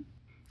 Mm-hmm.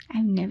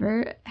 I've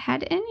never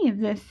had any of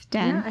this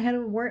done. Yeah, I had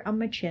a wart on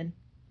my chin.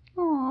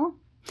 Aw.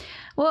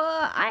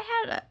 Well, I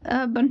had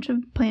a bunch of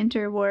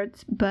plantar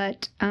warts,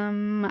 but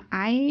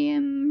I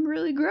am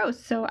really gross,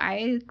 so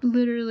I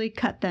literally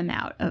cut them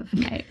out of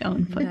my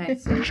own foot.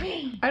 Nice.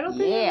 I don't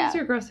think it means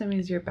you're gross, it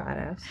means you're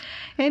badass.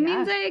 It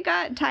means I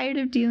got tired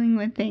of dealing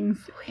with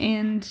things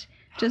and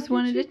just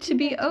wanted it to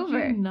be over.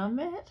 Did you numb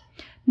it?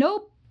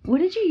 Nope. What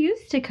did you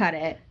use to cut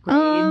it?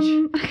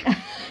 I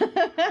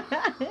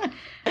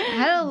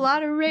had a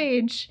lot of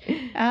rage.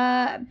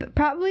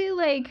 Probably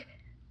like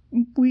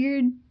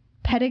weird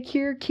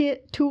pedicure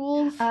kit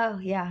tools. Oh,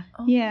 yeah.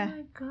 Oh Yeah.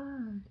 my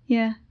god.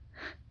 Yeah.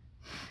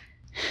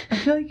 I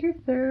feel like your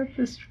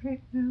therapist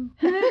right now.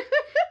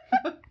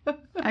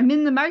 I'm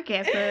in the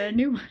market for a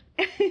new one.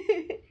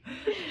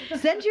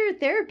 Send your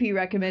therapy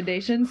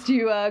recommendations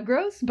to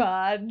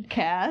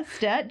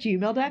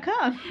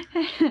grosspodcast@gmail.com.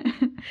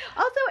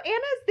 Also,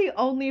 Anna's the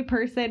only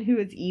person who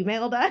has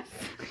emailed us,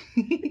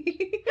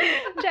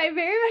 which I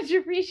very much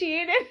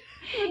appreciated,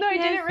 even though I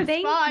didn't respond.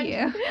 Thank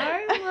you.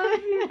 I love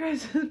you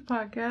guys'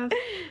 podcast,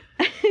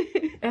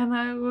 and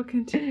I will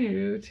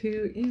continue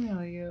to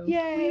email you.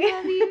 Yay! We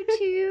love you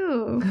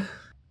too.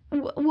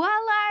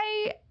 While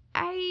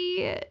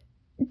I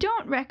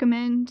don't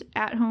recommend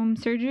at-home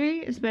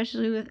surgery,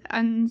 especially with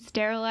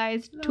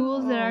unsterilized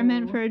tools that are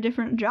meant No. for a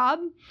different job.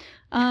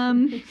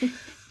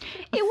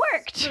 It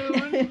worked.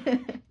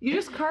 Spoon. You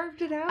just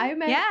carved it out? I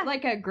meant Yeah.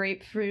 like a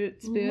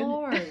grapefruit spoon.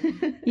 Lord.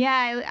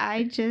 Yeah,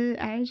 I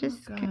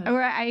just, God.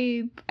 or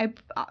I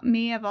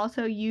may have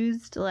also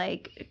used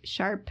like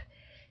sharp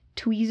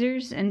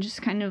tweezers and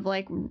just kind of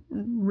like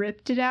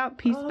ripped it out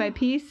piece by Oh.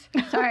 piece.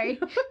 Sorry.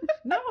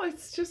 No, it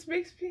just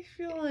makes me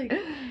feel like,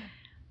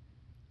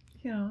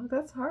 you know,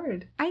 that's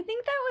hard. I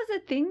think that was a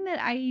thing that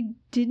I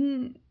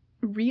didn't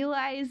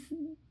realize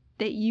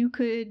that you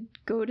could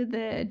go to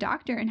the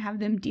doctor and have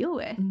them deal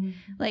with.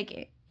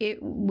 Like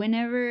it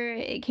whenever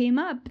it came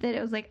up that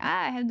it was like,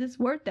 I have this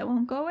wart that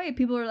won't go away.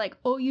 People are like,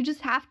 oh, you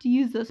just have to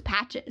use those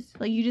patches.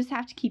 Like you just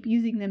have to keep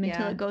using them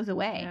until Yeah. it goes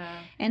away. Yeah.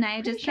 And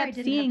I Pretty just sure kept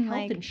I didn't seeing have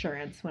health like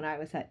insurance when I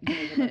was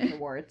getting a bunch of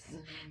warts.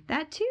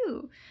 that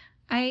too.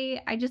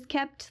 I just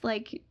kept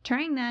like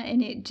trying that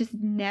and it just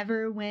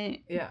never went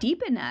Yeah.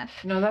 deep enough.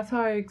 No, that's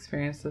how I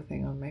experienced the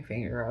thing on my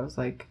finger. I was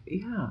like,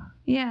 yeah.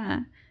 Yeah.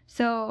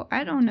 So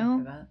I don't time know.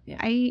 for that.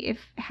 Yeah.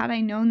 Had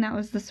I known that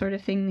was the sort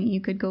of thing that you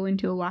could go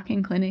into a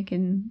walk-in clinic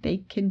and they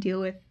can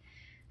deal with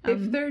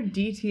If they're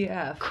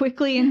DTF.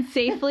 quickly and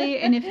safely,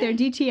 and if they're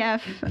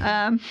DTF,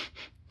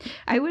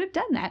 I would have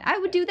done that. I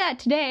would do that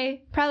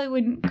today. Probably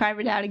wouldn't carve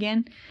it out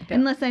again, Yeah.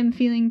 unless I'm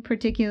feeling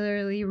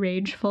particularly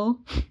rageful.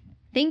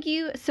 Thank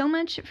you so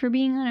much for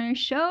being on our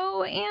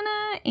show,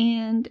 Anna,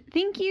 and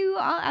thank you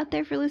all out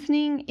there for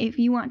listening. If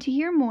you want to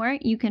hear more,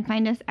 you can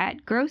find us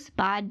at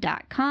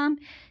grossbod.com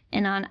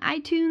and on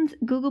iTunes,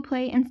 Google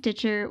Play, and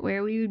Stitcher,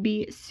 where we would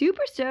be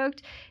super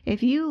stoked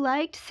if you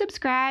liked,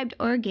 subscribed,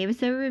 or gave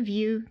us a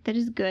review that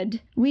is good.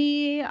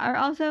 We are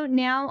also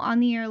now on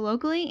the air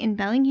locally in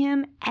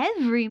Bellingham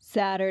every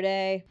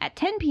Saturday at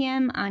 10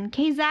 p.m. on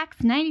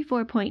KZAX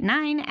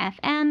 94.9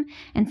 FM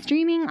and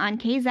streaming on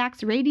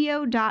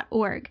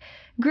kzaxradio.org.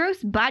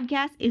 Gross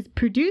Podcast is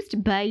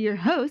produced by your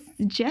hosts,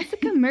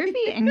 Jessica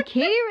Murphy and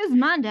Katie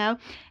Rismondo,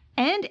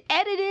 and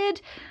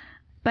edited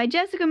by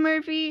Jessica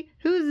Murphy,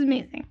 who's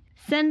amazing.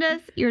 Send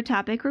us your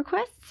topic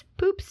requests,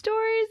 poop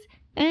stories,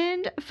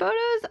 and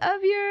photos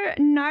of your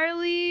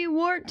gnarly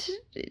wart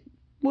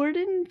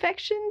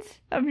infections,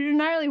 of your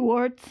gnarly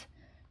warts,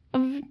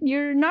 of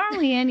your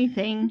gnarly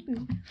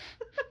anything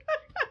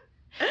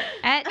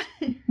at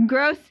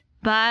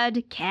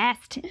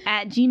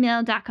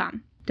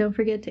grosspodcast@gmail.com. Don't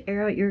forget to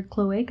air out your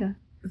cloaca.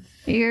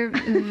 Your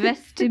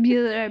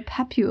vestibular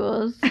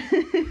papules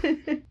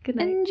Good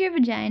night. and your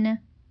vagina.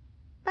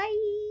 Bye.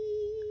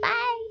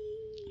 Bye.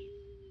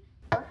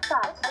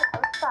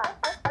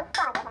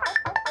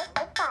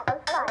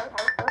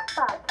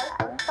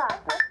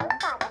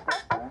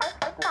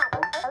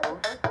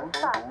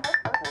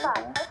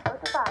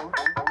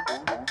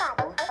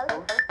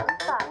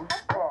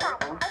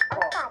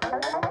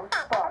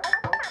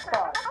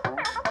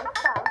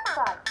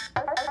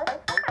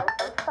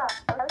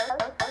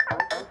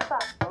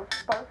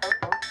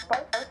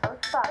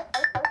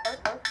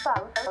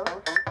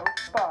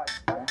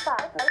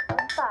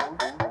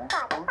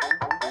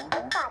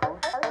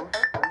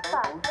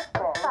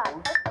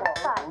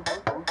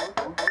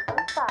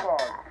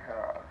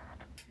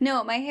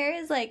 No, my hair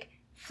is like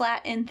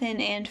flat and thin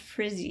and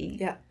frizzy.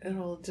 Yeah,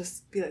 it'll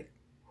just be like.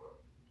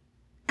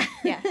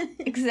 Yeah,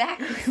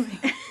 exactly.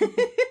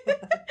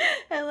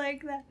 I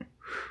like that.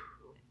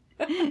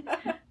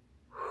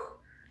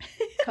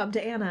 Come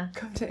to Anna.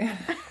 Come to Anna.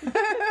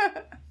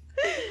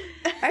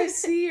 I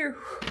see your.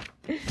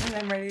 And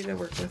I'm ready to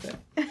work with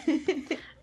it.